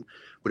 not going.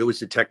 But it was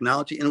the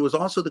technology, and it was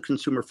also the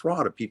consumer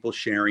fraud of people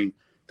sharing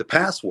the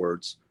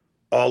passwords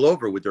all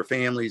over with their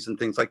families and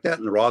things like that.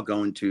 And they're all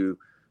going to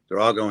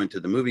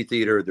the movie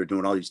theater. They're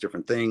doing all these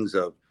different things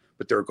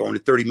but they're going to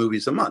 30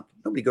 movies a month.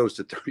 Nobody goes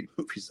to 30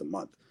 movies a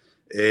month.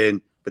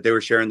 But they were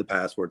sharing the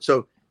password.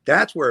 So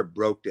that's where it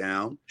broke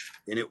down.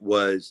 And it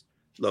was,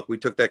 look, we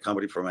took that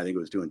company from, I think it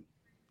was doing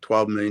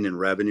 12 million in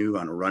revenue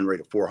on a run rate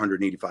of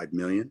 485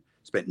 million,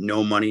 spent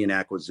no money in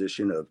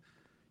acquisition of,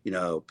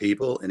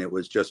 people. And it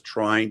was just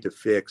trying to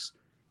fix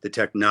the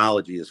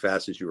technology as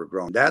fast as you were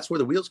growing. That's where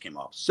the wheels came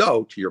off.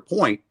 So to your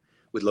point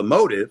with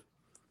Lemotive,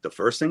 the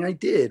first thing I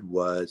did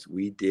was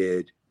we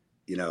did,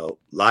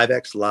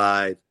 LiveX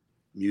Live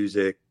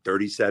music,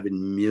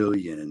 37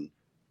 million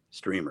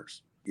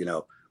streamers.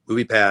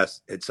 Movie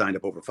Pass had signed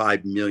up over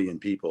 5 million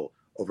people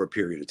over a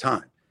period of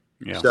time.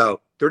 Yeah.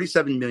 So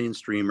 37 million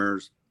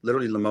streamers.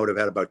 Literally, Lemotive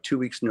had about 2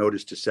 weeks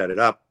notice to set it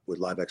up with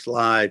LiveX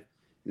Live.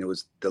 And it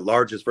was the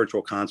largest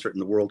virtual concert in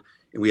the world.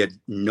 And we had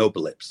no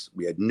blips.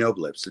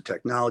 The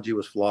technology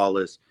was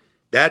flawless.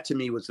 That to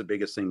me was the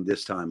biggest thing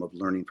this time of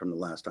learning from the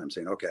last time,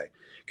 saying, okay,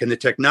 can the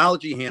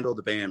technology handle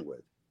the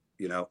bandwidth?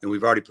 And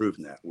we've already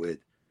proven that with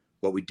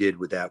what we did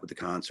with the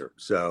concert.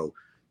 So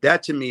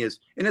that to me is,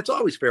 and it's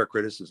always fair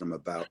criticism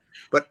about,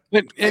 but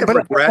at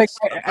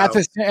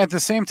the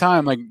same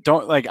time,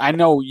 I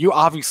know you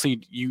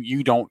obviously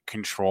you don't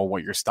control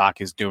what your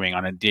stock is doing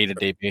on a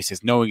day-to-day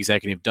basis. No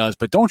executive does,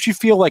 but don't you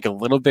feel like a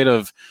little bit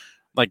of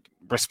like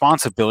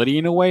responsibility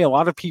in a way. A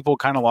lot of people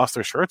kind of lost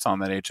their shirts on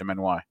that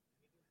HMNY.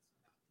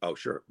 Oh,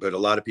 sure. But a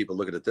lot of people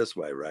look at it this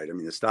way, right? I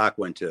mean, the stock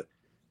went to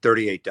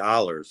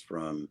 $38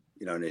 from,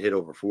 and it hit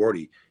over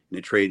 40, and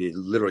it traded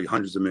literally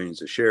hundreds of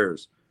millions of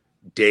shares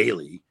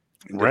daily.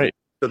 Right.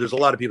 So there's a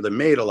lot of people that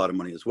made a lot of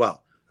money as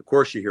well. Of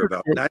course, you hear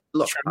about that.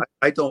 Look,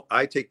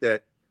 I take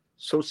that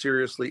so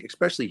seriously,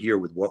 especially here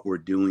with what we're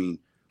doing,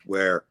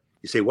 where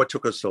you say, what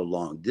took us so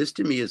long? This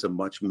to me is a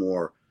much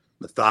more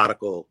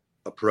methodical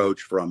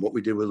approach from what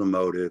we did with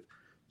Emotive,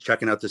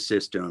 checking out the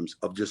systems,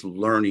 of just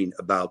learning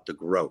about the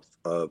growth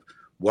of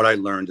what I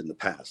learned in the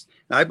past.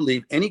 And I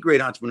believe any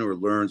great entrepreneur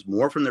learns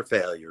more from their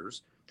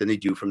failures than they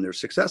do from their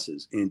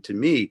successes. And to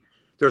me,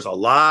 there's a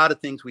lot of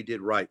things we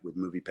did right with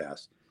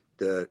MoviePass.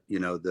 The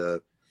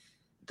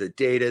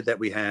data that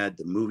we had,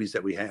 the movies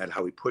that we had,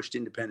 how we pushed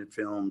independent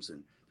films.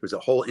 And there's a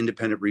whole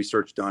independent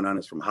research done on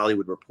us from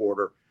Hollywood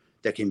Reporter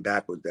that came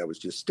back with that was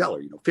just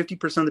stellar.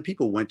 50% of the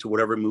people went to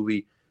whatever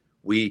movie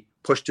we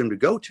pushed them to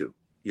go to,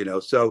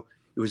 so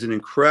it was an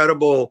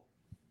incredible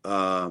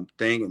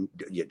thing. And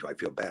yeah, do I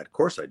feel bad? Of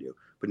course I do.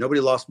 But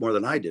nobody lost more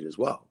than I did as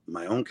well.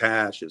 My own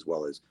cash as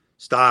well as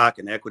stock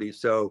and equity.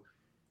 So,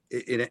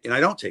 and I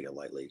don't take it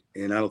lightly,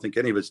 and I don't think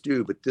any of us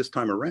do. But this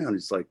time around,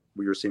 it's like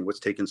we were saying, what's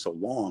taken so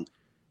long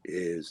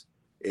is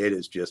it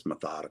is just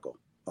methodical,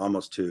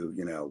 almost to,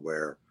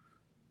 where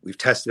we've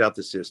tested out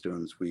the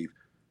systems, we've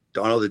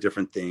done all the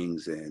different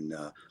things. And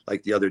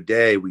like the other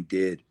day we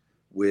did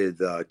with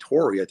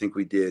Tori, I think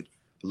we did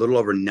a little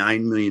over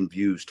 9 million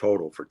views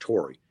total for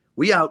Tori.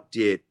 We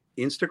outdid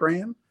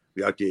Instagram,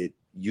 we outdid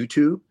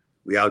YouTube,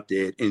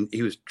 and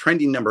he was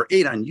trending number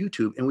 8 on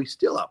YouTube, and we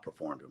still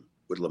outperformed him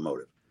with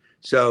Lemotive.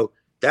 So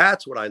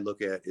that's what I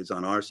look at is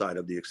on our side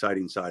of the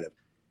exciting side of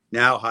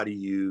now, how do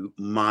you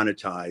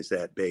monetize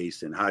that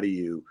base, and how do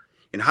you,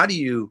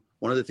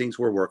 one of the things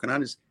we're working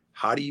on is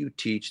how do you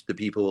teach the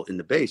people in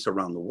the base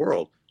around the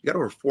world? You got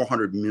over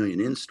 400 million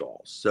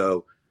installs.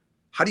 So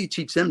how do you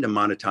teach them to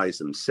monetize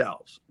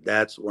themselves?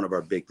 That's one of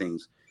our big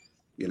things,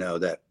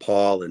 that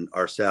Paul and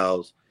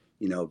ourselves,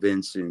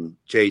 Vince and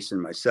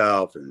Jason,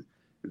 myself and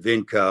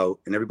Vinco,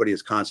 and everybody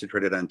is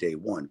concentrated on day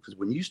one. Because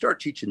when you start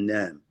teaching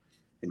them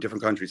in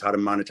different countries how to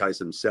monetize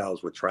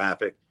themselves with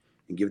traffic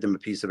and give them a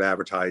piece of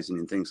advertising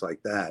and things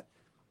like that,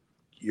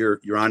 you're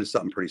onto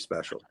something pretty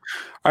special.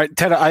 All right,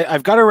 Ted,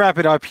 I've got to wrap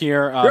it up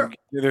here. Sure.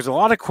 There's a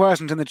lot of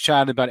questions in the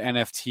chat about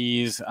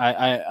NFTs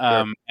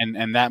Sure.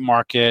 and that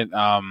market.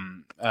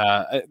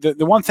 The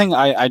one thing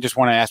I just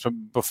want to ask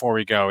before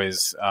we go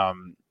is,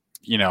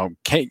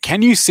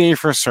 can you say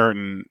for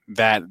certain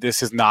that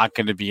this is not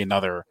going to be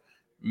another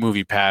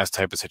MoviePass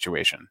type of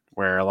situation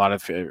where a lot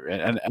of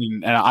and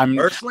I'm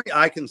personally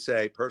I can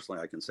say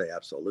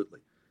absolutely.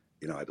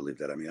 I believe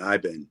that. I mean,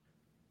 I've been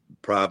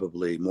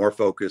probably more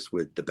focused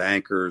with the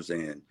bankers,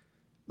 and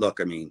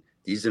look, I mean,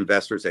 these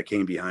investors that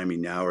came behind me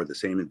now are the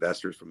same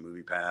investors from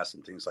MoviePass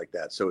and things like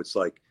that. So it's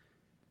like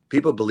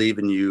people believe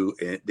in you,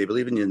 and they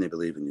believe in you, and they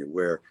believe in you.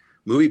 Where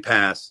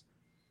MoviePass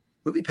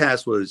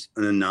was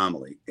an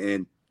anomaly,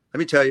 and let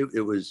me tell you,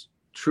 it was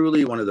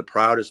truly one of the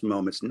proudest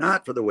moments.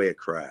 Not for the way it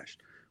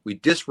crashed. We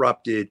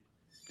disrupted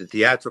the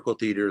theatrical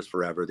theaters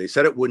forever. They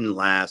said it wouldn't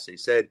last. They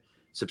said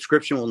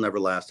subscription will never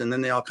last. And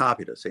then they all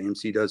copied us.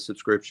 AMC does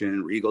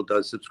subscription, Regal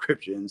does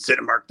subscription,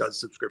 Cinemark does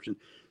subscription.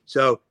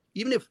 So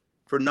even if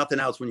for nothing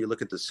else, when you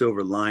look at the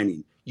silver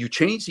lining, you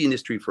change the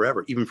industry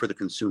forever, even for the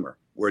consumer,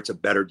 where it's a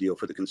better deal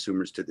for the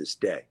consumers to this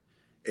day.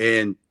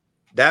 And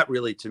that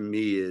really, to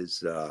me,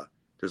 is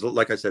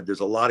like I said, there's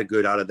a lot of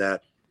good out of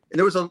that. And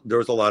there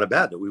was a lot of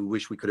bad that we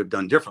wish we could have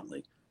done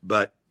differently.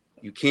 But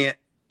you can't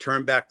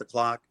turn back the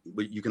clock,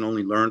 but you can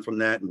only learn from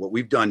that. And what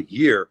we've done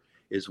here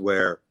is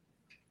where,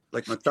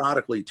 like,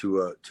 methodically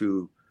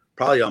to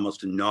probably almost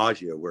to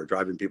nausea, we're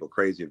driving people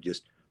crazy of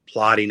just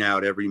plotting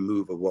out every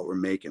move of what we're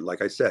making.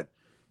 Like I said,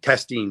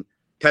 testing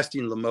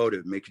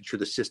Lemotive, making sure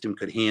the system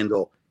could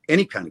handle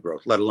any kind of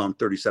growth, let alone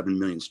 37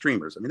 million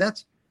streamers. I mean,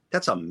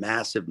 that's a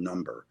massive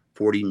number,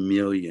 40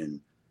 million,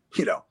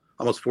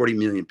 almost 40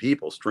 million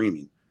people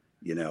streaming,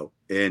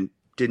 and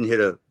didn't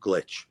hit a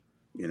glitch,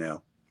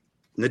 And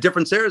the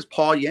difference there is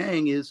Paul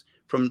Yang is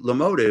from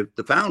Lemotive,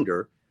 the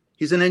founder.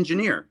 He's an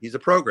engineer. He's a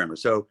programmer.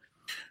 So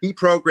he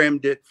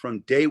programmed it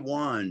from day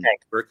one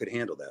where it could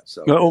handle that.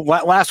 So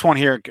last one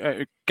here,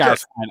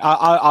 guys. Sure.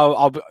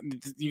 I'll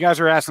you guys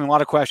are asking a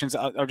lot of questions.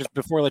 I'll just,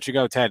 before I let you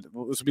go, Ted, this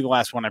will be the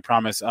last one, I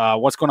promise.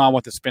 What's going on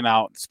with the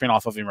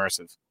spin-off of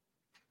Immersive?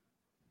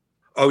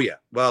 Oh, yeah.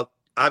 Well,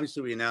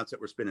 obviously we announced that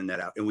we're spinning that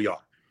out, and we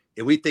are.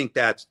 And we think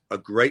that's a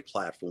great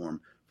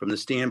platform from the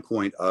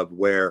standpoint of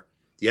where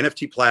the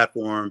NFT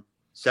platform,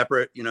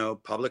 separate,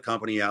 public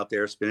company out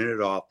there spinning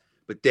it off,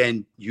 but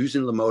then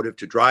using Lemotive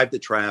to drive the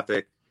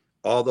traffic,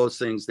 all those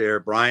things there.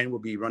 Brian will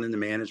be running the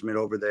management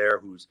over there,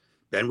 who's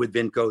been with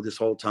Vinco this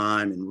whole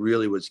time and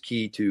really was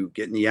key to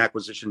getting the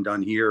acquisition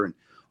done here and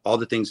all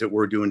the things that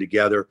we're doing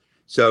together.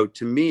 So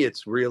to me,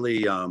 it's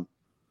really,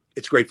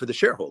 it's great for the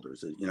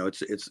shareholders.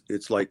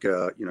 It's like,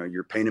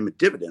 you're paying them a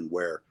dividend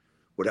where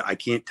I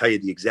can't tell you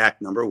the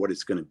exact number, what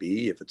it's going to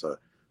be, if it's a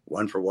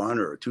 1 for 1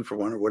 or 2 for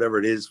 1 or whatever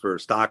it is for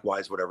stock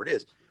wise, whatever it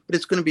is. But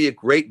it's going to be a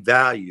great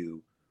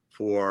value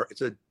for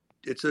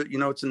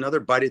it's another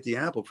bite at the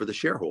apple for the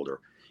shareholder.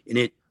 And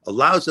it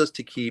allows us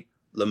to keep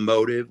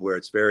Lemotive where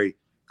it's very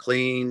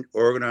clean,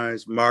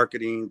 organized,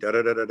 marketing,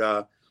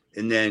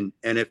 and then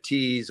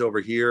NFTs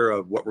over here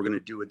of what we're going to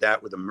do with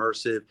that with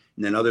immersive,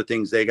 and then other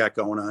things they got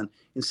going on.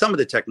 And some of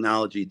the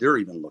technology they're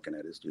even looking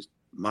at is just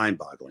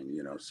mind-boggling,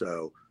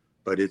 So,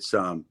 but it's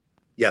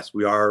yes,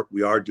 we are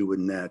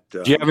doing that.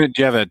 Do you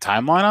have a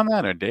timeline on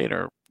that, or date,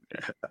 or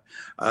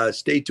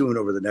stay tuned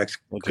over the next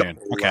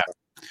couple? Okay.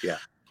 Yeah.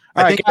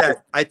 All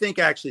I think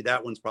actually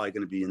that one's probably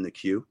going to be in the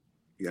queue.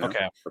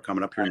 Okay. For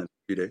coming up here in a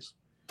few days.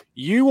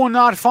 You will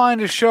not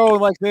find a show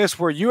like this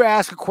where you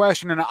ask a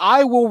question and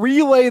I will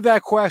relay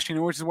that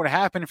question, which is what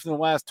happened for the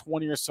last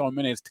 20 or so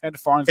minutes. Ted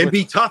Farnsworth. And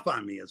be tough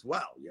on me as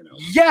well,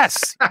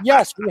 Yes,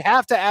 we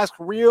have to ask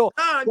real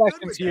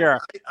questions here.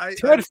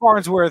 Ted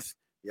Farnsworth,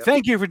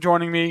 thank you for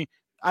joining me.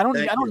 I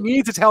don't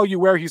need to tell you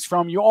where he's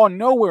from. You all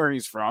know where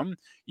he's from.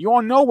 You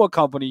all know what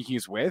company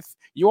he's with.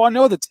 You all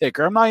know the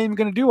ticker. I'm not even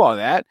going to do all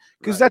that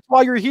because that's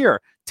why you're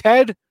here.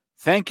 Ted,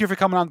 thank you for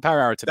coming on the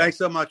Power Hour today. Thanks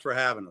so much for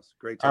having us.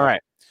 Great time. All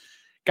right.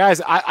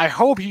 Guys, I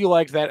hope you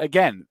liked that.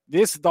 Again,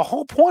 the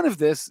whole point of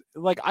this,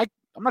 I'm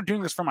not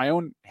doing this for my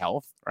own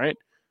health, right?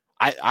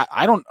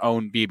 I don't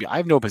own BB. I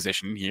have no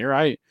position here.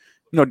 I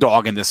no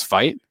dog in this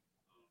fight,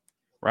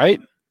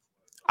 right?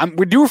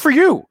 We do it for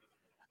you.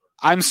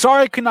 I'm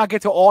sorry I could not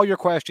get to all your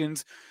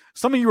questions.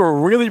 Some of you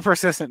are really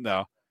persistent,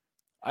 though.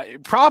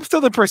 Props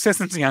to the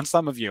persistency on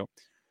some of you,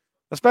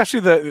 especially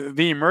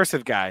the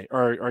immersive guy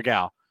or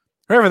gal,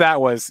 whoever that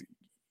was.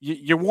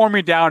 You wore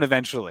me down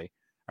eventually.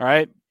 All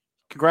right.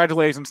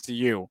 Congratulations to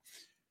you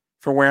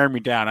for wearing me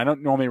down. I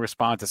don't normally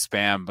respond to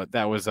spam, but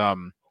that was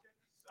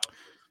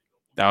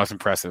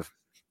impressive.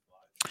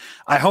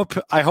 I hope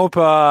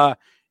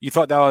you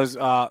thought that was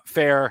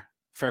fair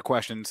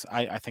questions.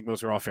 I think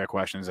those are all fair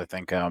questions. I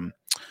think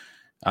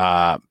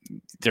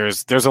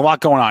there's a lot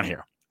going on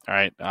here. All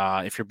right.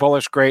 If you're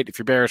bullish, great. If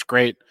you're bearish,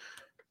 great.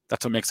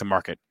 That's what makes a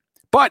market.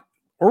 But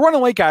we're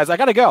running late, guys. I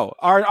got to go.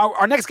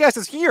 Our next guest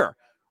is here.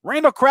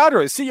 Randall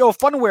Crowder is CEO of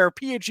Phunware,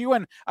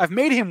 PHUN. I've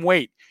made him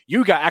wait.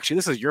 Actually,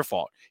 this is your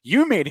fault.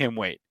 You made him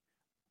wait.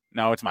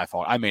 No, it's my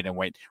fault. I made him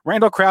wait.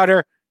 Randall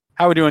Crowder,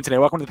 how are we doing today?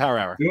 Welcome to the Power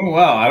Hour. Doing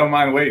well. I don't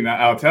mind waiting.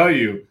 I'll tell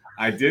you,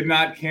 I did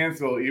not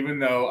cancel even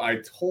though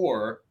I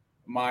tore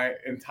my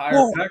entire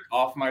pec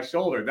off my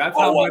shoulder. That's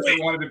how much I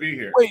wanted to be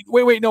here.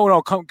 Wait. No.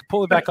 Come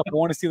pull it back up. I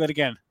want to see that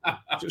again.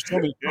 Just show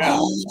me. Yeah.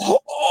 So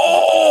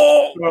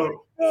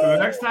the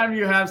next time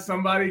you have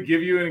somebody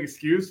give you an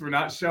excuse for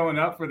not showing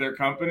up for their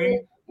company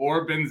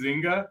or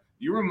Benzinga,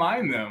 you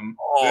remind them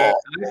that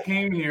I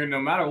came here no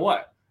matter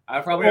what.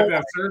 I probably have to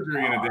have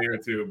surgery in a day or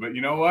two, but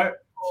you know what,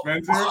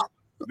 Spencer?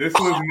 This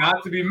was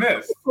not to be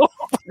missed.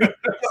 That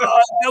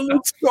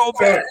looks so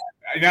bad.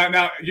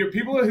 Now, your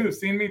people who have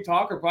seen me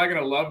talk are probably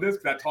going to love this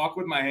because I talk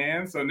with my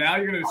hands. So now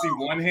you're going to see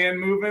one hand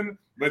moving,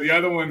 but the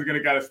other one's going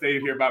to got to stay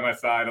here by my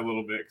side a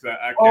little bit because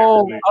I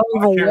can't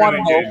really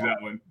engage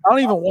that one. I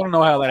don't even want to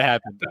know how that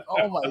happened.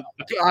 Oh my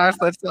gosh,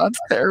 that sounds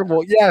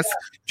terrible. Yes,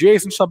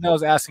 Jason Schlubnell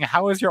is asking,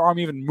 how is your arm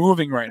even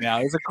moving right now?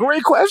 It's a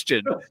great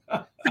question.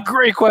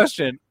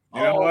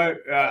 You know what?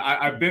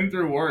 I've been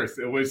through worse.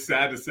 It was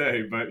sad to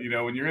say, but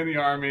when you're in the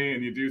Army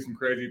and you do some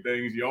crazy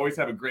things, you always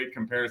have a great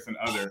comparison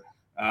other.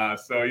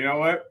 So you know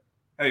what?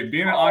 Hey,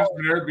 being an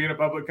entrepreneur, being a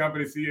public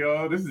company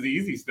CEO, this is the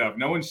easy stuff.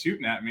 No one's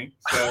shooting at me.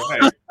 So hey,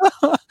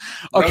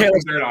 okay,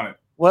 let's dirt on it.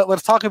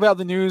 Let's talk about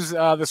the news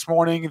this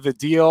morning. The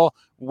deal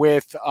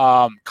with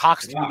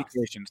Cox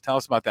Communications. Tell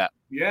us about that.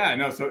 Yeah,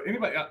 no. So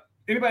anybody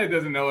that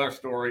doesn't know our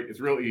story,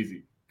 it's real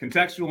easy.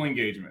 Contextual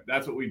engagement.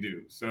 That's what we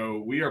do.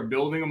 So we are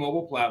building a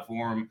mobile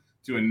platform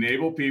to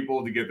enable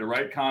people to get the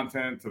right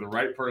content to the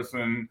right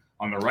person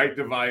on the right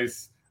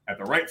device at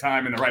the right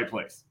time in the right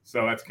place.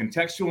 So that's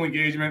contextual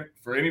engagement.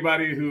 For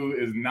anybody who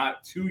is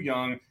not too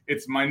young,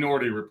 it's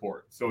Minority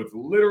Report. So it's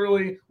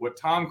literally what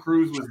Tom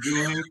Cruise was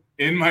doing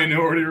in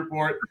Minority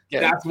Report.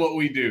 Yeah. That's what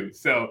we do.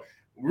 So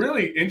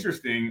really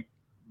interesting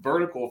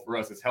vertical for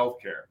us is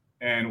healthcare.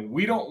 And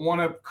we don't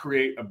want to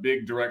create a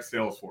big direct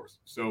sales force.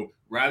 So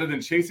rather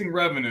than chasing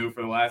revenue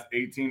for the last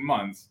 18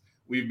 months,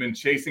 we've been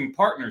chasing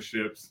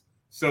partnerships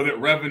so that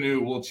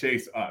revenue will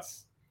chase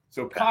us.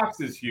 So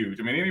Cox is huge.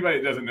 I mean, anybody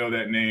that doesn't know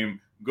that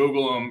name,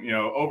 Google them,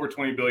 over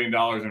 $20 billion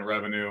in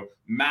revenue,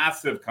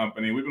 massive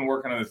company. We've been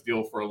working on this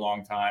deal for a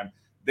long time.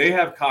 They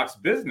have Cox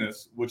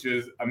Business, which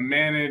is a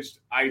managed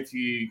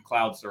IT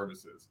cloud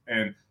services.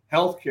 And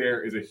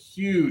healthcare is a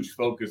huge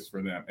focus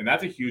for them. And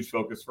that's a huge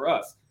focus for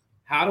us.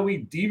 How do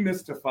we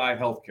demystify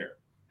healthcare?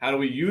 How do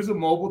we use a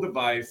mobile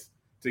device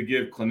to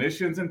give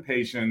clinicians and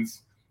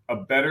patients a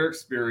better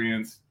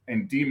experience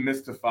and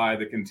demystify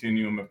the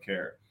continuum of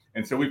care?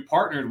 And so we've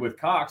partnered with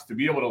Cox to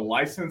be able to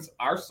license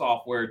our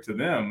software to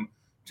them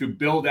to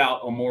build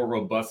out a more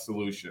robust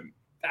solution.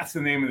 That's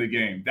the name of the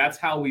game. That's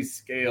how we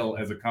scale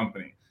as a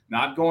company.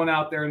 Not going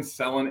out there and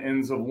selling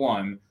ends of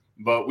one,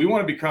 but we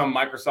want to become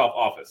Microsoft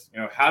Office.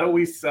 How do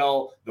we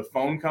sell the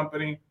phone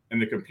company and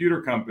the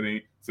computer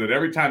company so that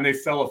every time they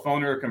sell a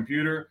phone or a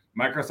computer,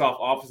 Microsoft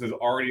Office is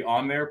already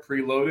on there,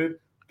 preloaded.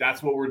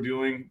 That's what we're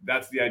doing.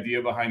 That's the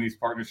idea behind these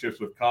partnerships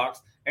with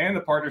Cox and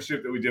the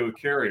partnership that we did with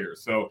Carrier.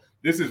 So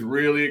this is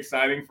really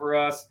exciting for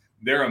us.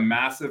 They're a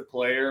massive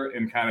player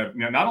in kind of,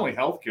 not only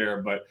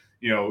healthcare, but,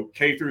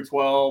 K through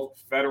 12,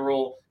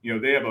 federal,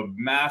 they have a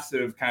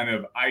massive kind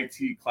of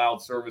IT cloud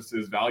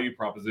services value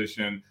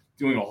proposition,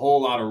 doing a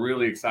whole lot of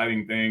really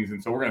exciting things.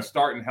 And so we're going to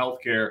start in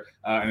healthcare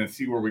and then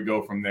see where we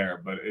go from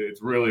there. But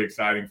it's really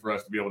exciting for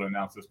us to be able to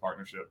announce this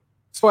partnership.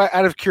 So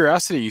out of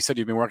curiosity, you said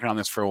you've been working on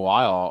this for a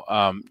while.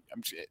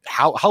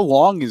 How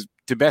long is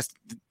the best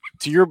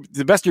of your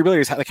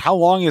ability? How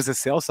long is the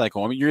sales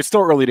cycle? I mean, you're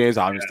still early days,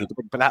 obviously,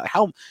 but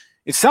how?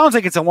 It sounds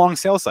like it's a long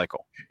sales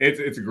cycle.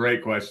 It's a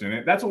great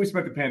question. That's what we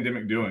spent the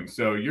pandemic doing.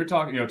 So you're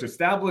talking, to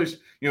establish,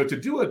 to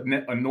do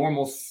a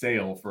normal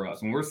sale for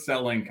us when we're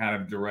selling kind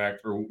of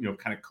direct or,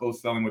 kind of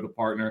co-selling with a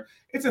partner,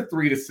 it's a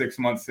 3 to 6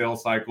 month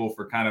sales cycle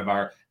for kind of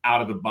our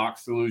out of the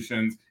box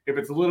solutions. If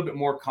it's a little bit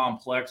more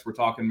complex, we're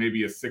talking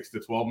maybe a 6 to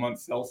 12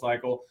 month sales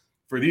cycle.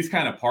 For these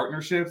kind of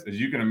partnerships, as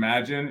you can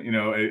imagine,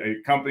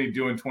 a company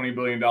doing $20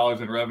 billion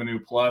in revenue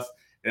plus,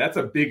 that's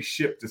a big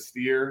ship to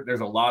steer.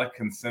 There's a lot of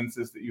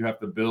consensus that you have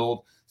to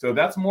build. So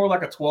that's more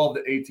like a 12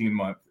 to 18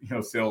 month,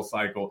 sales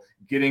cycle,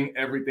 getting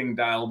everything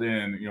dialed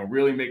in,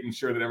 really making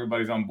sure that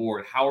everybody's on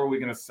board. How are we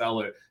going to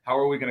sell it? How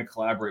are we going to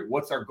collaborate?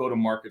 What's our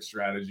go-to-market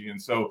strategy?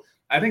 And so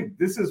I think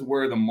this is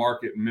where the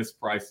market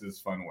misprices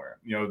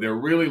Phunware. They're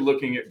really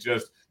looking at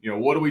just,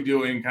 what are we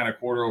doing kind of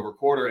quarter over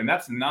quarter? And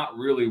that's not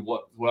really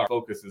what our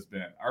focus has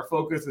been. Our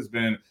focus has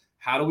been,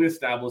 how do we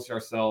establish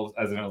ourselves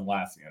as an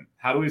Atlassian?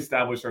 How do we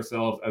establish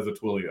ourselves as a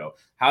Twilio?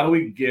 How do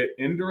we get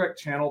indirect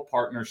channel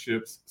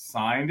partnerships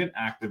signed and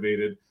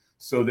activated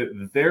so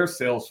that their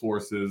sales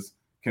forces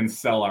can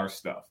sell our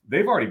stuff?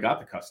 They've already got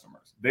the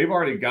customers. They've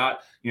already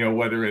got,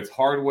 whether it's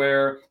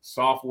hardware,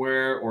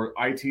 software, or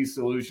IT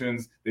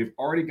solutions, they've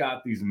already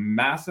got these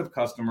massive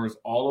customers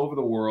all over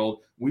the world.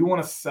 We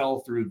want to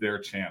sell through their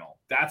channel.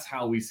 That's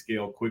how we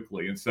scale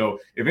quickly. And so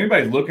if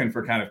anybody's looking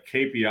for kind of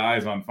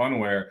KPIs on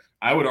Phunware,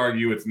 I would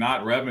argue it's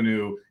not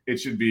revenue. It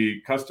should be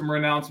customer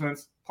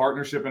announcements,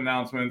 partnership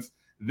announcements.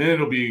 Then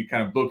it'll be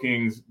kind of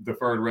bookings,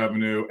 deferred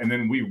revenue. And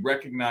then we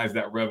recognize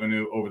that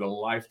revenue over the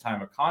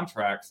lifetime of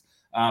contracts.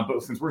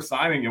 But since we're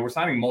signing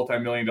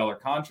multi-million-dollar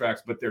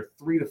contracts, but they're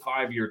 3 to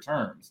 5 year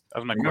terms.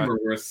 Remember,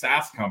 we're a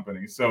SaaS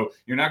company. So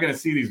you're not going to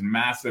see these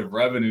massive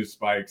revenue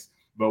spikes.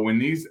 But when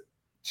these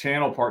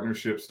channel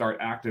partnerships start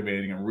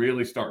activating and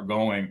really start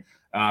going,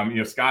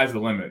 sky's the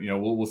limit.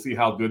 We'll see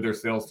how good their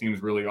sales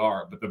teams really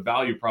are, but the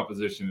value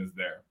proposition is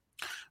there.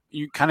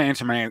 You kind of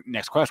answered my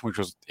next question, which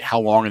was how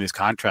long are these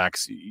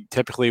contracts?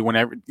 Typically,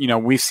 whenever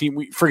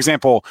for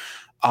example,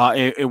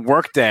 in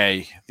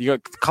Workday, a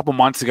couple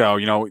months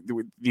ago,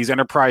 these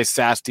enterprise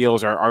SaaS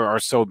deals are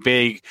so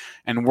big,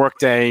 and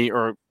Workday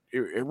or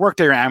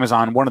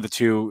Amazon, one of the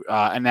two,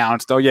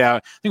 announced, I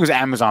think it was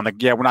Amazon,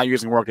 we're not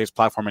using Workday's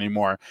platform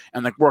anymore,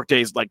 and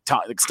Workday's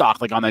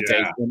stock on that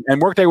day,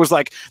 and Workday was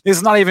like, this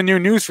is not even new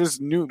news for this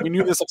we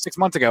knew this 6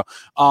 months ago,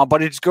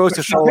 but it just goes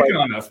to show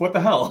on us. What the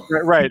hell,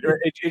 right?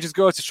 It just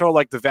goes to show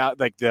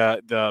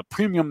the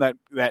premium that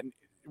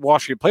Wall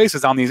Street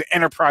places on these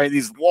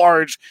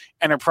large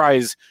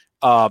enterprise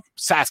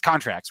SaaS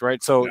contracts,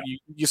 right? So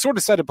you sort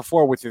of said it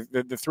before with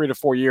the 3 to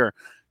 4 year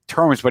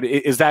terms, but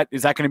is that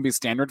going to be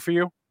standard for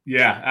you?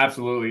 Yeah,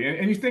 absolutely.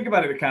 And you think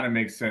about it, it kind of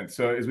makes sense.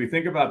 So as we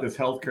think about this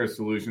healthcare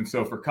solution,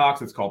 so for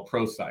Cox, it's called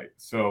ProSite.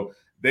 So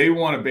they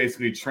want to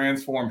basically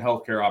transform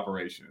healthcare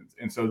operations.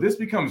 And so this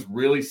becomes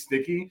really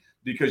sticky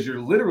because you're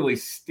literally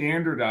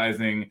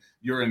standardizing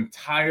your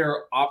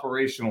entire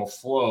operational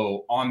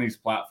flow on these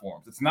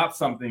platforms. It's not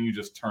something you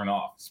just turn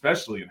off,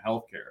 especially in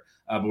healthcare.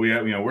 But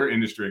we're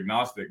industry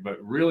agnostic,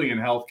 but really in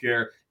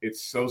healthcare,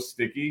 it's so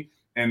sticky.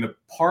 And the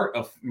part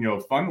of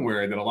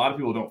Phunware that a lot of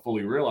people don't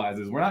fully realize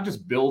is we're not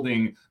just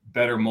building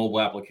better mobile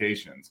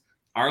applications.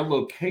 Our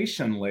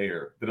location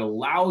layer that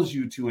allows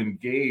you to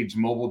engage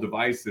mobile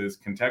devices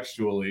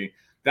contextually,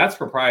 that's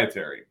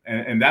proprietary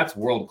and that's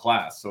world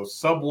class. So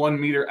sub 1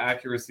 meter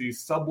accuracy,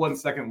 sub 1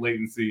 second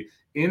latency,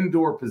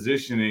 indoor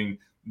positioning,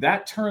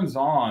 that turns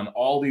on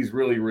all these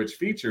really rich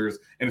features,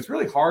 and it's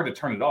really hard to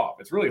turn it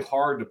off. It's really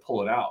hard to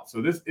pull it out. So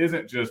this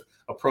isn't just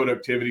a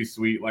productivity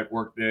suite like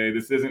Workday.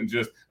 This isn't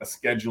just a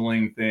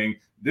scheduling thing.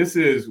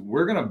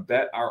 We're going to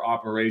bet our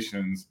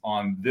operations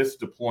on this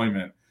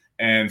deployment.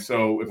 And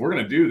so if we're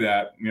going to do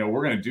that,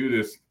 we're going to do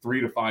this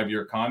 3 to 5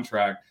 year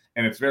contract,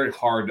 and it's very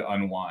hard to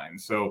unwind.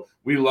 So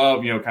we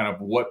love, kind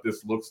of what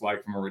this looks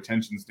like from a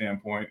retention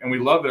standpoint. And we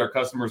love that our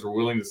customers are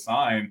willing to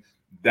sign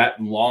that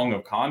long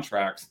of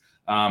contracts,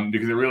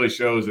 because it really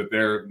shows that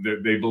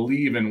they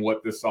believe in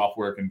what this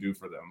software can do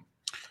for them.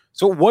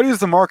 So what is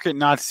the market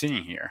not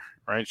seeing here?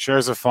 Right,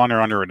 shares of fund are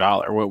under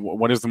 $1.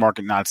 What is the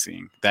market not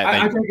seeing?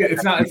 I think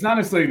it's not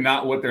necessarily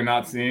not what they're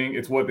not seeing;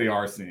 it's what they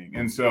are seeing.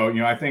 And so,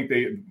 I think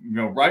they,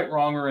 right,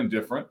 wrong, or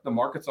indifferent, the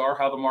markets are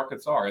how the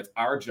markets are. It's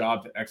our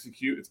job to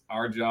execute. It's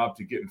our job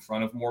to get in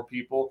front of more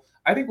people.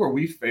 I think where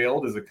we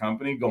failed as a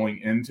company going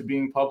into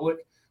being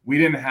public We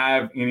didn't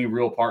have any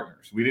real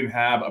partners. We didn't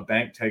have a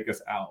bank take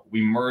us out.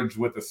 We merged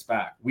with a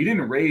SPAC. We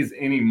didn't raise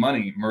any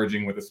money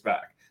merging with a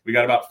SPAC. We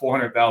got about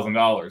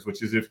 $400,000,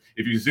 which is if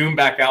you zoom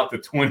back out to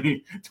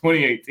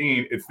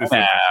 2018, it's this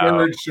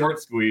third short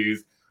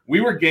squeeze.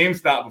 We were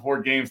GameStop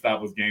before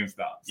GameStop was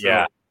GameStop.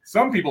 So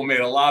some people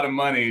made a lot of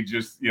money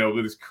just,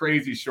 with this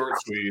crazy short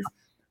squeeze.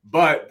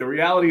 But the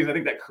reality is I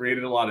think that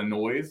created a lot of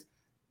noise.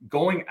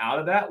 Going out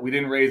of that, we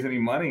didn't raise any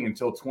money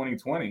until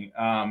 2020.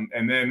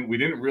 And then we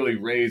didn't really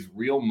raise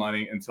real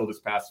money until this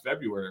past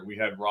February. We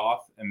had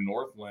Roth and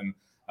Northland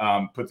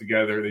put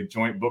together, they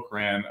joint book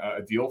ran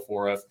a deal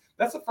for us.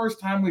 That's the first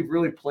time we've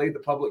really played the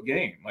public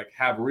game, like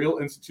have real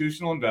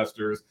institutional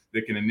investors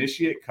that can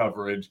initiate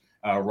coverage.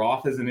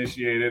 Roth has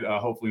initiated,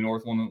 hopefully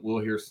Northland will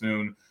hear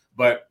soon.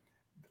 But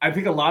I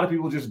think a lot of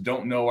people just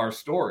don't know our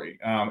story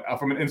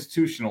from an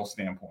institutional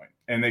standpoint.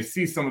 And they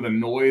see some of the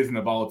noise and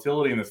the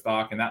volatility in the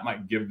stock, and that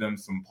might give them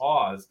some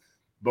pause.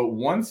 But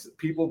once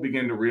people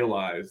begin to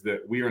realize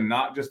that we are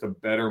not just a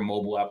better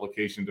mobile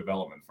application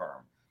development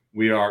firm,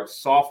 we are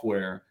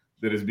software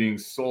that is being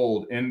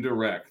sold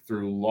indirect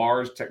through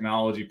large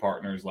technology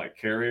partners like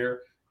Carrier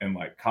and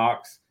like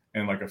Cox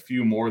and like a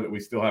few more that we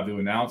still have to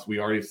announce. We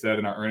already said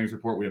in our earnings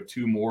report, we have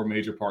 2 more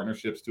major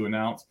partnerships to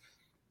announce.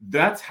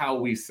 That's how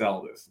we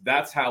sell this.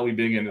 That's how we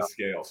begin to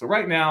scale. So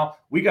right now,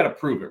 we got to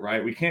prove it,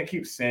 right? We can't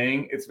keep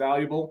saying it's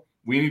valuable.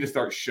 We need to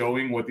start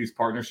showing what these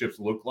partnerships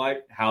look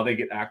like, how they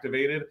get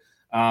activated.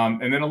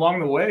 And then along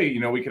the way,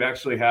 we could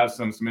actually have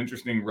some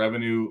interesting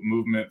revenue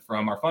movement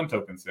from our Fund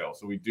Token sale.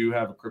 So we do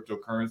have a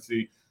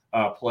cryptocurrency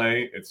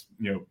play. It's,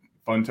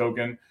 Fund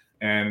Token.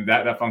 And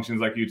that functions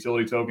like a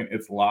utility token.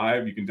 It's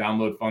live. You can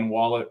download Fund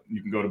Wallet.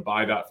 You can go to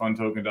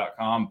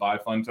buy.fundtoken.com, buy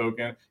Fund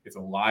Token. It's a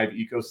live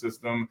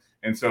ecosystem.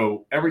 And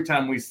so every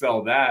time we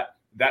sell that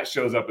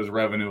shows up as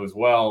revenue as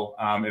well.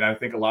 And I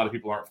think a lot of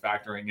people aren't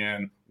factoring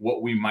in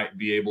what we might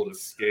be able to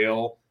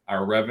scale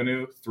our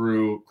revenue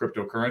through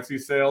cryptocurrency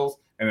sales,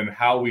 and then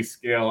how we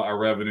scale our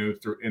revenue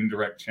through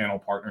indirect channel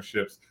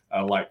partnerships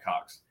like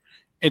Cox.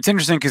 It's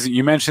interesting because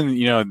you mentioned,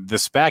 the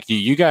SPAC.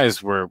 You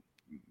guys were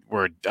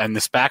in the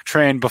SPAC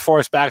train before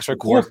SPACs were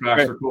cool.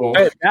 SPACs were cool.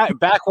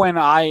 Back when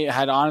I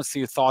had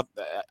honestly thought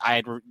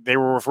that they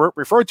were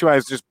referred to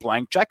as just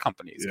blank check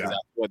companies, because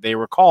that's what they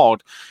were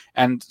called.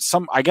 And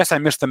I guess I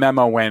missed the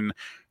memo when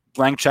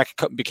blank check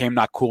became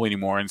not cool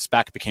anymore and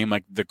SPAC became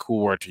like the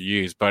cool word to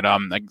use. But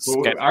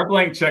our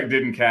blank check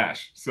didn't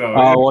cash.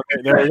 So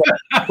there you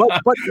go.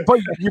 but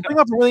you bring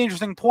up a really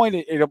interesting point.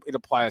 It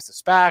applies to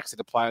SPACs. It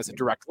applies to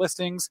direct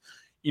listings.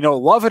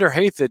 Love it or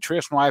hate the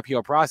traditional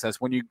IPO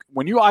process. When you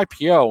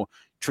IPO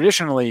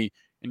traditionally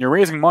and you're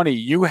raising money,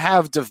 you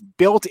have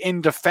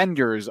built-in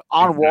defenders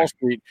on Wall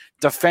Street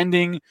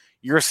defending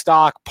your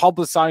stock,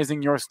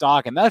 publicizing your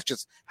stock, and that's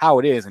just how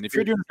it is. And if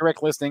you're doing a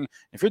direct listing,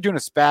 if you're doing a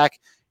SPAC,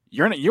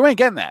 you ain't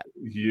getting that.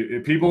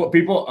 People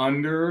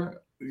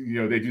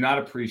they do not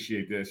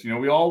appreciate this.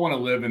 We all want to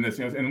live in this,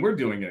 and we're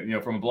doing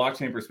it. From a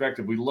blockchain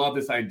perspective, we love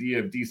this idea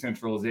of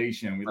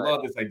decentralization. We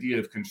love this idea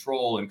of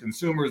control, and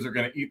consumers are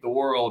going to eat the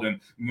world,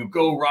 and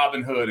go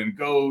Robinhood and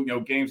go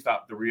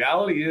GameStop. The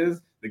reality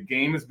is the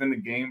game has been the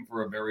game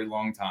for a very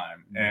long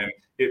time, and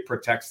it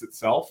protects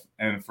itself.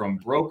 And from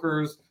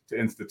brokers to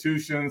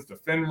institutions to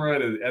FINRA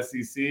to the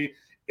SEC,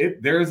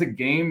 there is a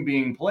game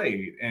being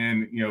played,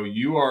 and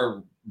you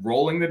are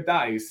rolling the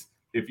dice.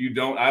 If you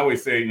don't, I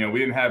always say, we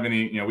didn't have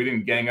any, we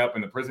didn't gang up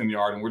in the prison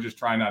yard and we're just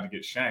trying not to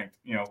get shanked.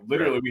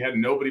 Literally we had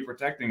nobody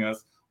protecting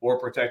us or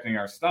protecting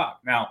our stock.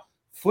 Now,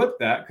 flip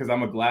that, because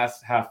I'm a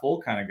glass half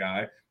full kind of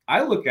guy.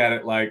 I look at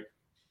it like,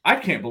 I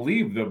can't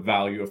believe the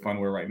value of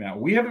Phunware right now.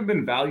 We haven't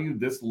been valued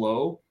this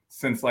low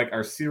since like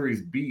our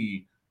Series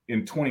B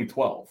in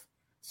 2012.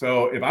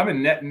 So if I'm a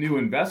net new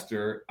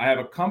investor, I have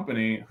a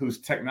company whose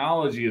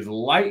technology is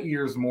light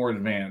years more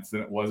advanced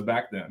than it was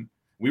back then.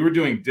 We were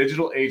doing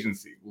digital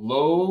agency,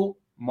 low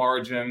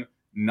margin,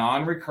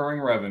 non-recurring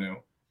revenue,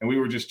 and we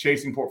were just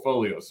chasing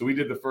portfolios. So we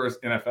did the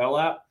first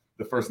NFL app,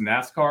 the first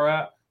NASCAR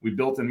app. We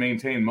built and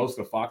maintained most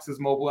of Fox's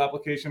mobile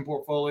application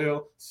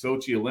portfolio,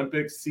 Sochi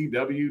Olympics,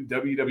 CW,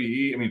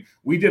 WWE. I mean,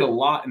 we did a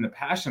lot in the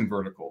passion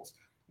verticals.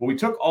 Well, we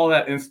took all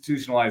that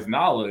institutionalized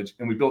knowledge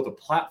and we built a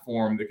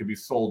platform that could be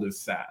sold as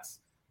SaaS.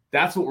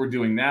 That's what we're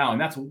doing now,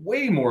 and that's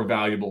way more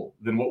valuable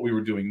than what we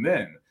were doing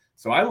then.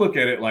 So I look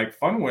at it like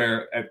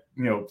Phunware at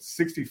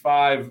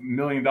 $65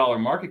 million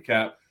market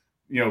cap.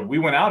 We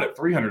went out at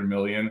 $300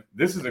 million.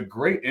 This is a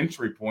great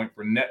entry point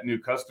for net new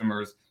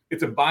customers.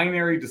 It's a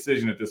binary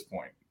decision at this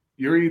point.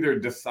 You're either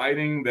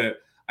deciding that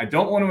I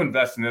don't want to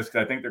invest in this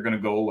because I think they're going to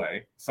go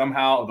away.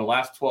 Somehow the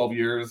last 12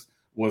 years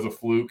was a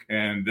fluke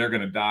and they're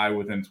going to die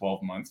within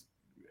 12 months.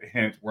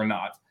 Hint, we're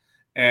not.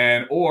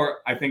 Or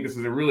I think this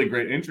is a really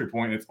great entry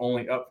point. It's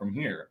only up from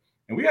here.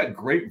 And we had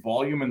great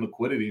volume and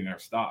liquidity in our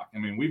stock. I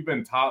mean, we've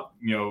been top,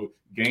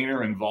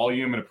 gainer in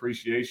volume and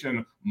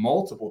appreciation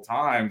multiple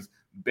times.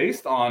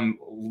 based on,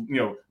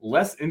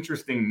 less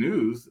interesting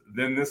news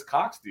than this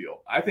Cox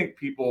deal. I think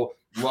people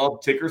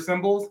love ticker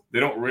symbols. They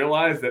don't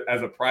realize that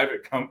as a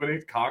private company,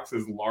 Cox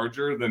is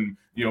larger than,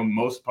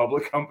 most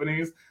public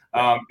companies.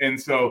 And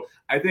so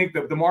I think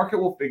that the market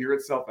will figure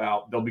itself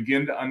out. They'll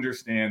begin to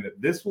understand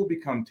that this will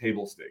become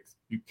table stakes.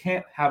 You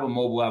can't have a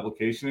mobile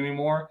application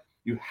anymore.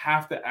 You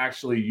have to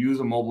actually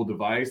use a mobile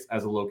device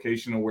as a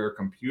location-aware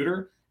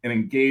computer and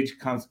engage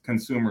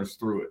consumers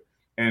through it.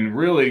 And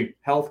really,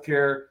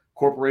 healthcare,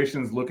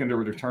 corporations looking to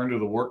return to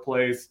the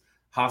workplace,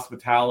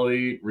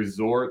 hospitality,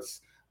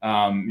 resorts,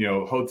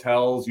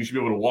 hotels. You should be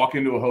able to walk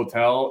into a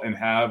hotel and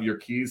have your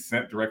keys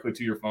sent directly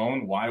to your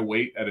phone. Why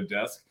wait at a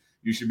desk?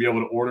 You should be able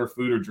to order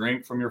food or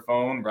drink from your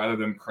phone rather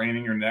than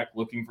craning your neck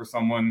looking for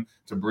someone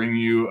to bring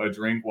you a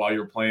drink while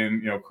you're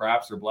playing,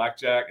 craps or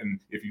blackjack. And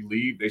if you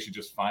leave, they should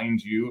just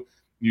find you.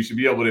 You should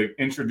be able to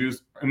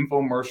introduce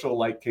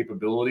infomercial-like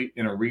capability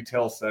in a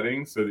retail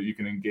setting so that you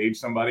can engage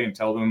somebody and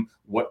tell them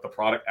what the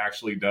product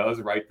actually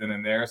does right then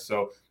and there.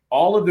 So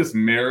all of this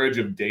marriage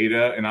of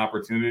data and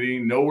opportunity,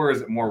 nowhere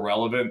is it more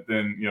relevant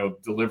than,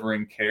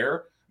 delivering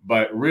care.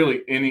 But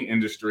really, any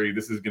industry,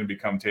 this is going to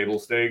become table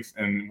stakes,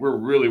 and we're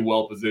really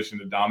well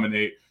positioned to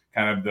dominate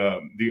kind of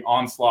the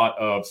onslaught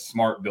of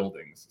smart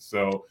buildings.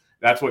 So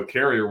that's what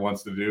Carrier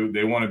wants to do.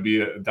 They want to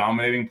be a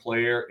dominating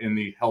player in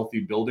the healthy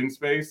building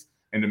space,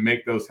 and to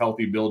make those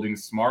healthy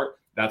buildings smart.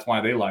 That's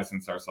why they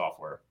license our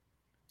software.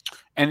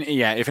 And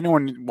yeah, if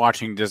anyone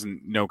watching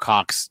doesn't know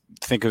Cox,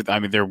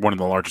 they're one of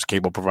the largest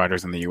cable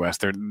providers in the U.S.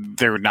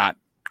 They're not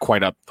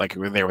quite up like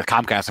they're with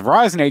Comcast and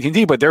Verizon,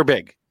 AT&T, but they're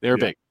big. They're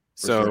big.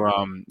 So,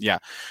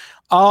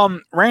 sure.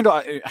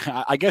 Randall,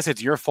 I guess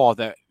it's your fault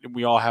that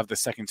we all have the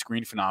second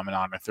screen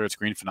phenomenon or third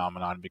screen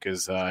phenomenon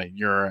because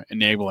you're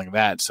enabling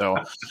that. So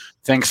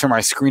thanks for my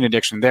screen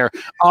addiction there.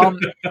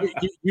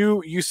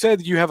 You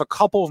said you have a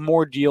couple of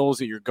more deals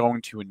that you're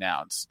going to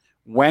announce.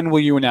 When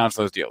will you announce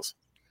those deals?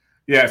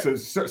 Yeah, so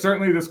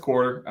certainly this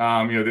quarter,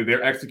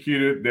 they're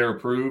executed, they're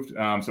approved.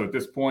 So at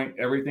this point,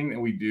 everything that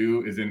we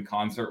do is in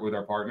concert with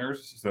our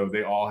partners. So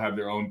they all have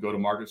their own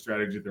go-to-market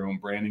strategy, their own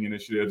branding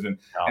initiatives. And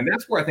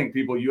that's where I think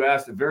you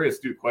asked a very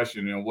astute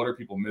question, what are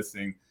people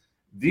missing?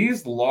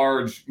 These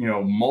large,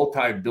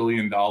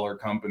 multi-billion-dollar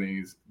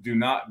companies do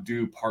not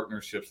do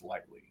partnerships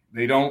lightly.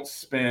 They don't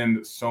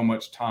spend so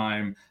much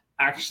time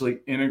actually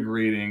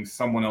integrating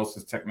someone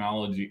else's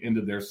technology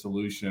into their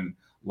solution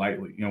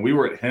lightly. We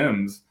were at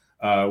HIMSS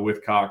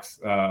with Cox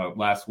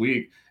last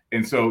week.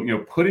 And so,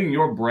 putting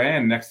your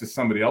brand next to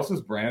somebody else's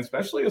brand,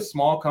 especially a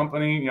small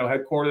company,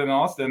 headquartered in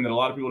Austin that a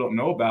lot of people don't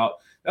know about,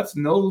 that's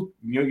you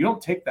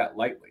don't take that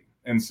lightly.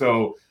 And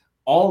so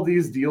all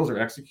these deals are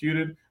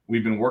executed.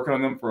 We've been working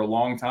on them for a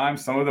long time.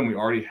 Some of them we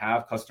already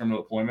have customer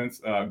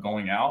deployments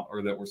going out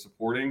or that we're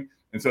supporting.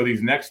 And so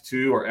these next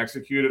two are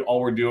executed. All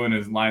we're doing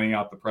is lining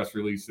out the press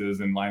releases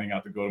and lining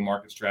out the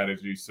go-to-market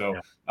strategy. So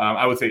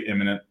I would say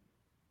imminent.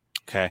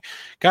 Okay,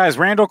 guys,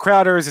 Randall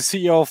Crowder is the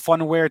CEO of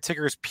Phunware,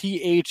 tickers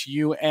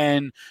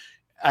PHUN.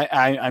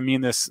 I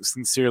mean this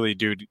sincerely,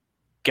 dude.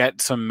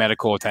 Get some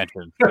medical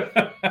attention.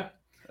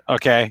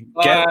 Okay,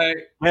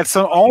 get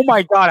some. Oh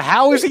my God,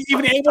 how is he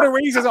even able to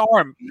raise his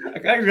arm? I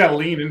got to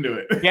lean into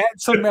it. Get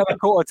some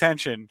medical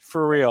attention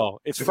for real.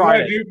 It's That's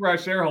Friday. What I do for our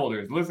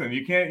shareholders. Listen,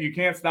 you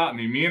can't stop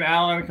me. Me and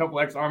Alan, a couple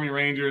ex-Army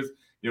Rangers.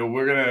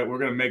 We're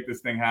gonna make this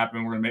thing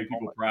happen. We're gonna make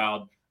people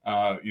proud.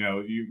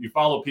 You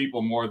follow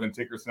people more than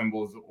ticker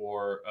symbols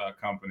or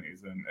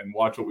companies, and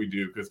watch what we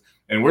do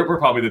and we're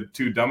probably the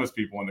two dumbest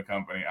people in the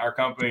company. Our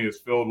company is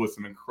filled with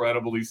some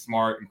incredibly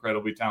smart,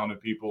 incredibly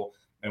talented people,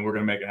 and we're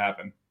going to make it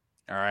happen.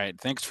 All right.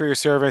 Thanks for your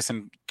service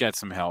and get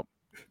some help.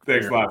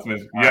 Thanks a lot,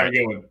 Smith. You have a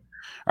good one.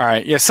 All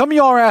right. Yeah. Some of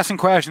y'all are asking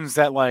questions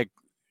that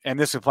and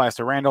this applies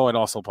to Randall. It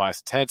also applies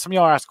to Ted. Some of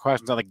y'all are asking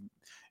questions that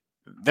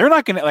they're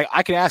not going to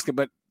I can ask it,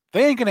 but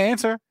they ain't going to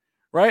answer.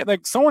 Right.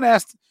 Someone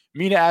asked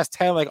me to ask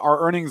Ted, are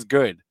earnings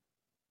good?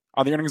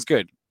 Are the earnings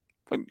good?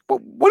 What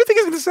do you think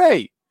he's going to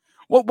say?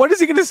 What is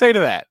he going to say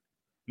to that?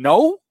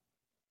 No?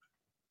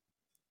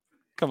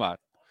 Come on.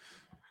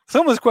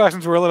 Some of those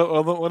questions were a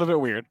little bit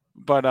weird,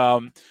 but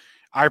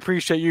I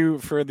appreciate you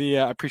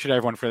I appreciate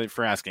everyone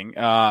for asking.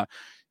 I've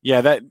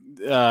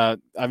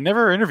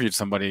never interviewed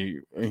somebody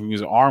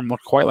whose arm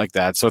looked quite like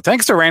that. So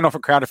thanks to Randall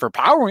Crowder for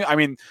powering. I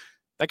mean,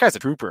 that guy's a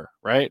trooper,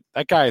 right?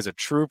 That guy is a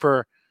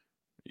trooper.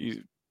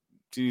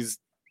 He's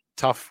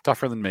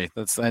tougher than me.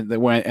 That's the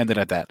way I ended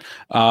at that.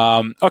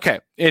 Okay,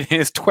 it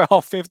is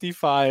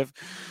 12:55.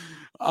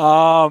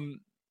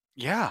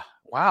 Yeah,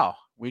 wow.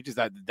 We just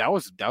that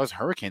was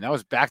hurricane. That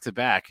was back to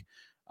back.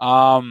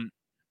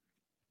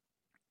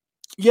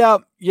 Yeah,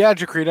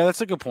 Jacrita,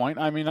 that's a good point.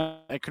 I mean,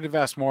 I could have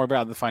asked more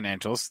about the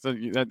financials.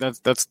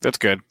 That's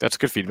good. That's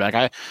good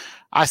feedback.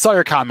 I saw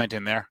your comment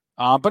in there.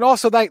 But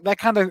also that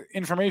kind of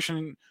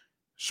information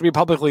should be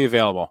publicly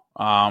available.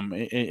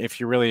 If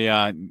you really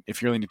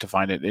need to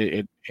find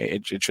it,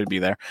 it should be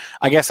there.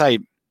 I guess I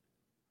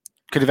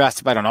could have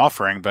asked about an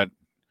offering, but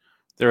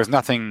there was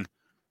nothing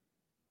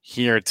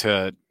here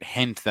to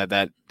hint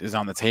that is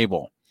on the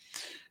table.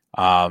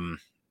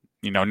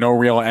 no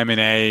real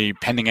M&A,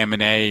 pending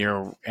M&A,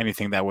 or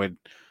anything that would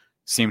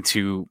seem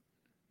to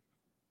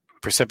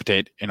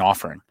precipitate an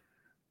offering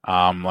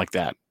like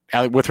that.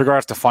 With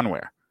regards to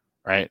Funware,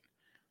 right?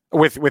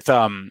 With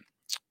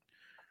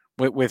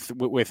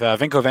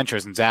Vinco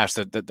Ventures and Zash,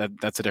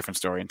 that's a different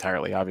story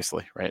entirely,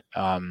 obviously, right?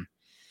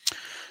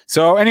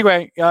 So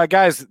anyway,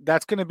 guys,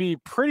 that's going to be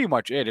pretty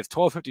much it. It's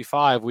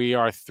 12:55. We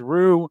are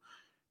through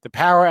the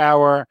Power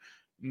Hour.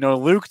 No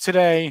Luke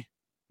today,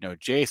 no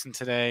Jason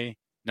today,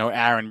 no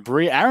Aaron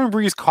Bree. Aaron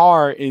Bree's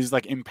car is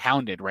like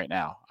impounded right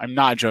now. I'm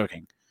not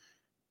joking.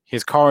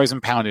 His car is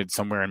impounded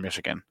somewhere in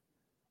Michigan,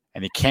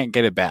 and he can't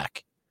get it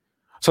back.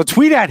 So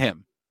tweet at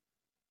him.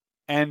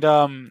 And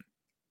Aaron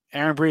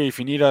Bree, if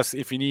you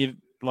need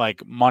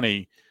like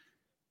money,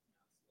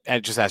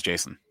 just ask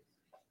Jason.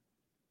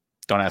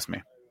 Don't ask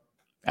me.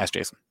 Ask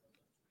Jason.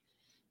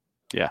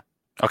 Yeah.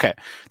 Okay.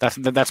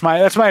 That's my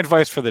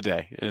advice for the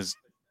day is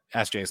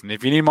ask Jason.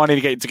 If you need money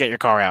to get your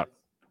car out,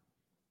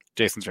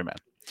 Jason's your man.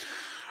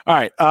 All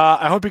right.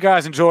 I hope you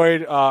guys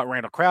enjoyed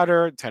Randall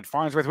Crowder, Ted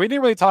Farnsworth. We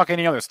didn't really talk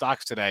any other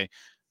stocks today.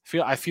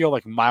 I feel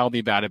like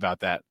mildly bad about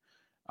that.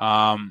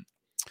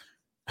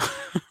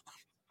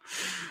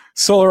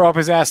 Solar Up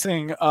is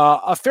asking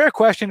a fair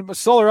question, but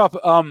Solar Up,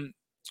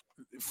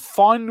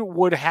 Fund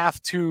would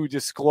have to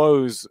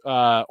disclose,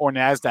 or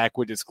NASDAQ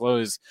would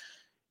disclose,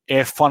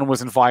 if Fund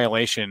was in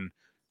violation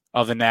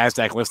of the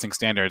NASDAQ listing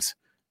standards.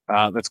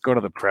 Let's go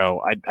to the pro.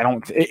 I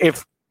don't.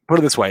 If put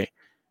it this way,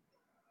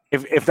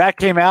 if that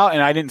came out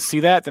and I didn't see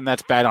that, then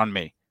that's bad on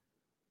me.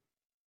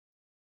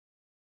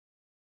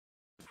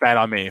 It's bad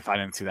on me if I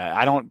didn't see that.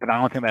 I don't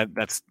think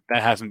that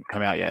hasn't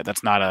come out yet.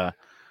 That's not a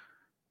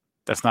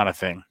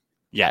thing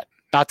yet.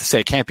 Not to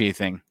say it can't be a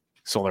thing.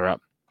 Solar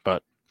Up,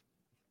 but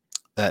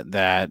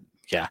that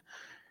yeah,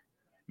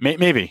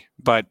 maybe,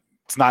 but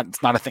it's not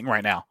a thing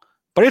right now.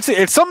 But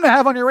it's something to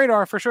have on your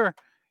radar for sure.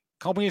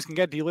 Companies can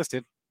get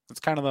delisted. That's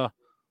kind of the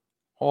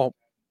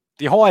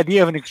whole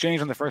idea of an exchange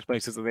in the first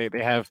place is that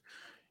they have,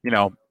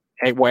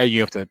 a way you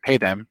have to pay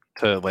them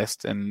to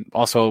list, and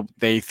also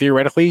they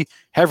theoretically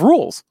have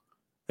rules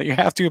that you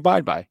have to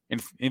abide by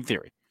in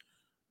theory,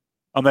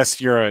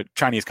 unless you're a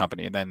Chinese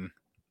company and then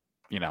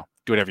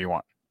do whatever you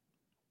want.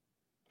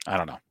 I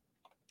don't know.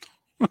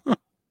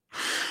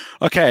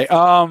 Okay,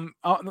 I'm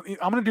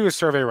gonna do a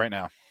survey right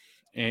now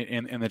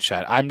in the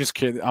chat. I'm just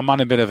kidding. I'm on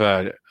a bit of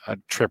a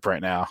trip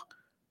right now.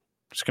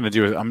 Just gonna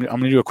do I'm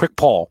gonna do a quick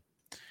poll.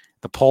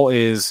 The poll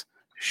is: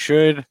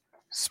 should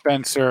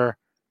Spencer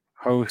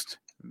host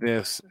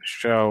this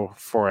show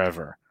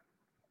forever?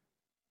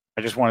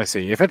 I just want to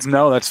see. If it's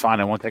no, that's fine.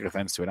 I won't take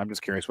offense to it. I'm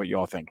just curious what you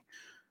all think.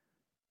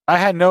 I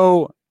had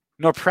no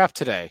prep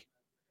today.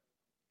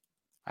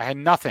 I had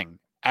nothing.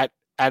 At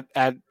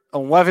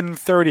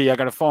 11:30, I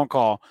got a phone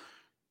call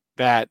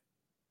that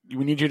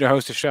we need you to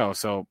host a show.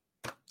 So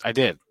I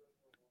did.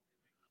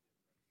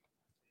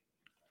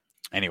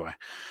 Anyway,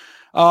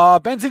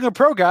 Benzinga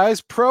Pro,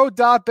 guys,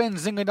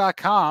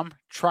 pro.benzinga.com.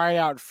 Try it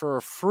out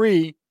for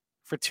free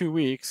for 2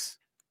 weeks.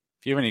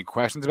 If you have any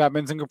questions about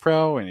Benzinga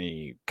Pro,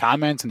 any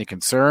comments, any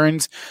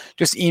concerns,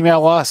 just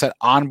email us at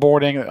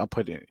onboarding. I'll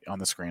put it on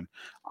the screen.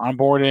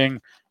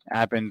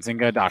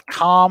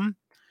 Onboarding@benzinga.com.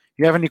 If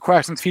you have any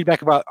questions,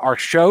 feedback about our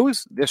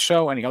shows, this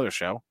show, any other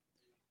show,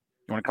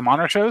 you want to come on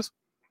our shows?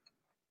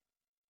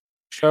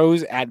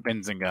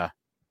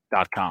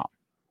 Shows@benzinga.com.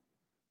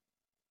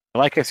 You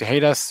like us, you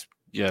hate us,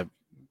 you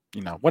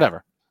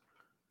whatever.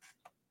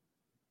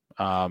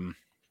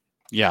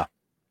 Yeah.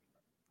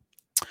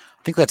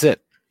 I think that's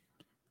it.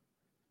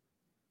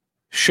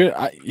 Should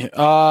I?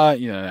 I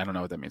don't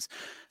know what that means.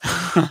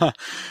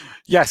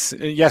 Yes,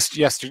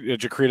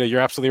 Jacrita,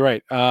 you're absolutely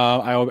right.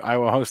 I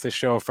will host this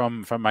show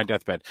from my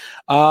deathbed.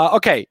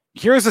 Okay,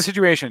 here's the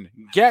situation.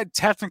 Get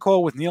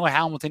Technical with Neil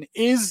Hamilton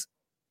is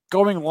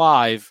going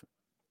live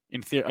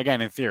in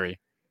theory.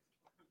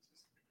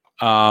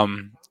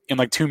 In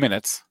like 2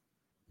 minutes.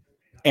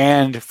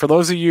 And for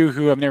those of you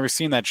who have never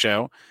seen that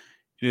show,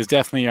 it is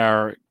definitely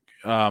our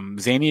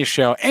zaniest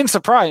show and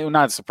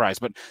not surprise,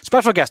 but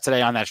special guest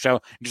today on that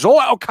show, Joel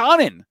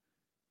Elconin.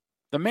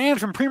 The man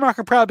from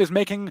Pre-Market Proud is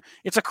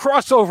it's a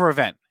crossover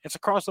event.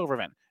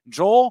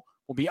 Joel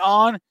will be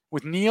on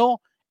with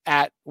Neil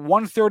at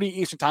 1:30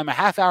 Eastern time, a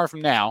half hour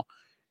from now,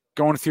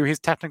 going through his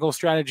technical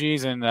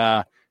strategies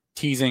and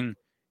teasing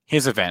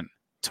his event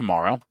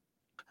tomorrow.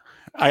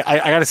 I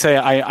got to say,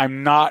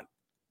 I'm not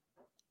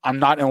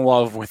in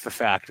love with the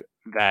fact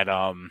that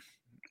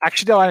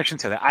actually, no, I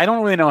shouldn't say that. I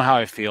don't really know how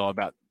I feel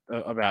about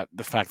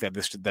the fact that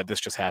this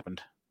just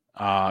happened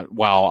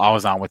while I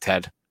was on with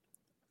Ted.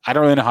 I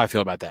don't really know how I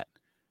feel about that.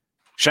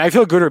 Should I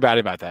feel good or bad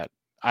about that?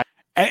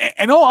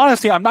 In all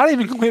honesty, I'm not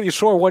even completely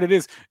sure what it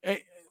is.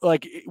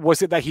 Like,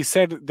 was it that he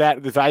said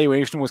that the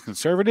valuation was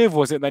conservative?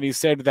 Was it that he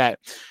said that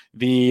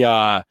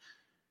the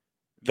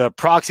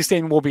proxy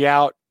statement will be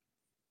out?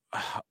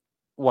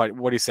 What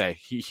did he say?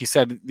 He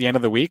said the end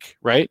of the week,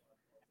 right?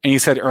 And he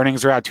said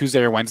earnings are out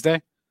Tuesday or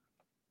Wednesday.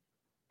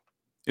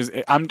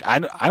 I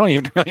don't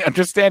even really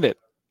understand it.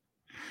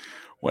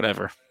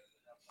 Whatever.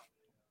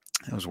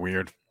 It was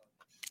weird.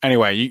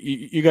 Anyway,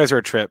 you guys are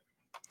a trip.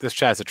 This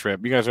chat's a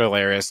trip. You guys are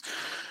hilarious.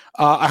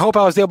 I hope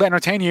I was able to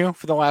entertain you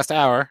for the last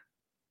hour.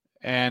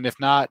 And if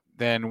not,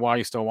 then why are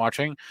you still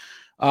watching?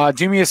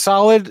 Do me a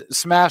solid.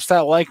 Smash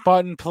that like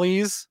button,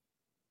 please.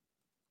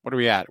 What are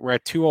we at? We're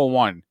at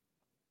 201.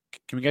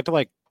 Can we get to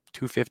like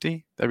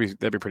 250?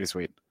 That'd be pretty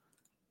sweet.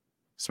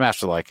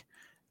 Smash the like.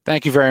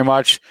 Thank you very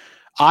much.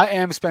 I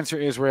am Spencer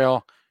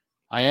Israel.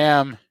 I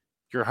am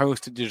your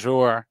host du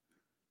jour.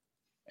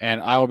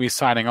 And I will be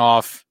signing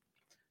off.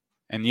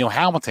 And Neil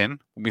Hamilton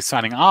will be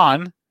signing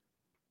on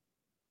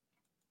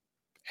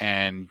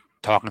and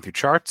talking through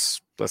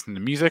charts, listening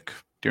to music,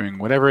 doing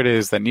whatever it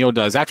is that Neil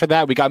does. After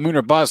that, we got Moon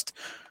or Bust,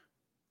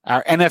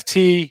 our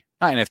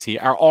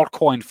our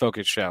altcoin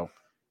focus show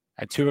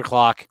at 2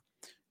 o'clock.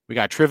 We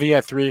got trivia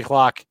at 3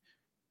 o'clock,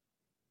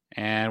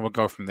 and we'll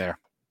go from there.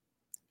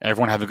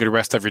 Everyone have a good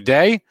rest of your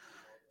day.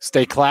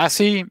 Stay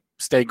classy,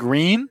 stay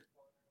green.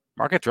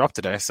 Markets are up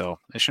today, so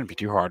it shouldn't be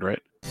too hard,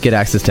 right? Get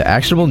access to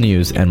actionable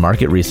news and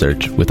market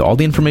research with all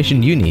the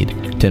information you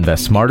need to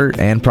invest smarter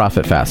and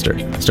profit faster.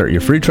 Start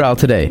your free trial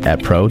today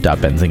at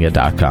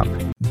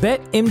pro.benzinga.com.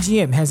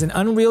 BetMGM has an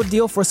unreal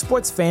deal for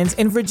sports fans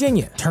in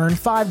Virginia. Turn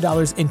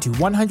 $5 into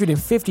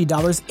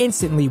 $150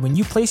 instantly when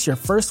you place your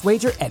first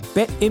wager at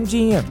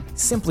BetMGM.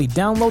 Simply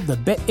download the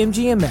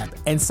BetMGM app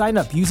and sign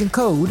up using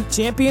code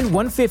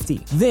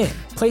Champion150. Then,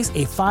 place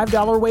a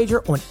 $5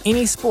 wager on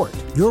any sport.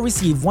 You'll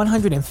receive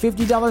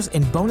 $150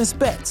 in bonus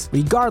bets,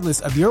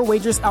 regardless of your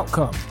wager's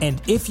outcome. And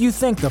if you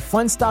think the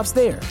fun stops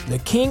there, the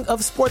king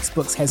of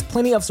sportsbooks has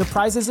plenty of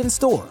surprises in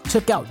store.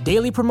 Check out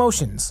daily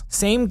promotions,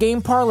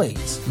 same-game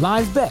parlays,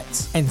 live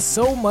bets, and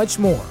so much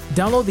more.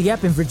 Download the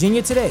app in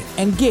Virginia today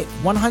and get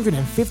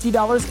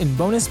 $150 in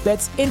bonus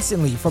bets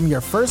instantly from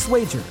your first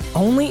wager.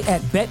 Only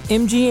at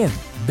BetMGM.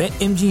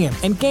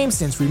 BetMGM and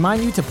GameSense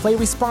remind you to play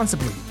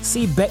responsibly.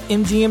 See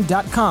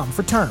BetMGM.com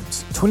for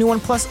terms. 21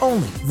 plus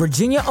only.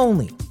 Virginia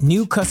only.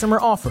 New customer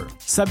offer.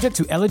 Subject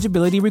to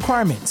eligibility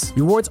requirements.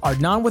 Rewards are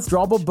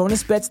non-withdrawable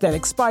bonus bets that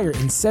expire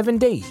in 7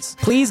 days.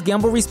 Please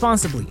gamble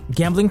responsibly.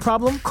 Gambling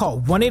problem?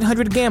 Call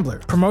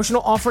 1-800-GAMBLER.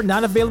 Promotional offer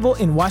not available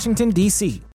in Washington, D.C.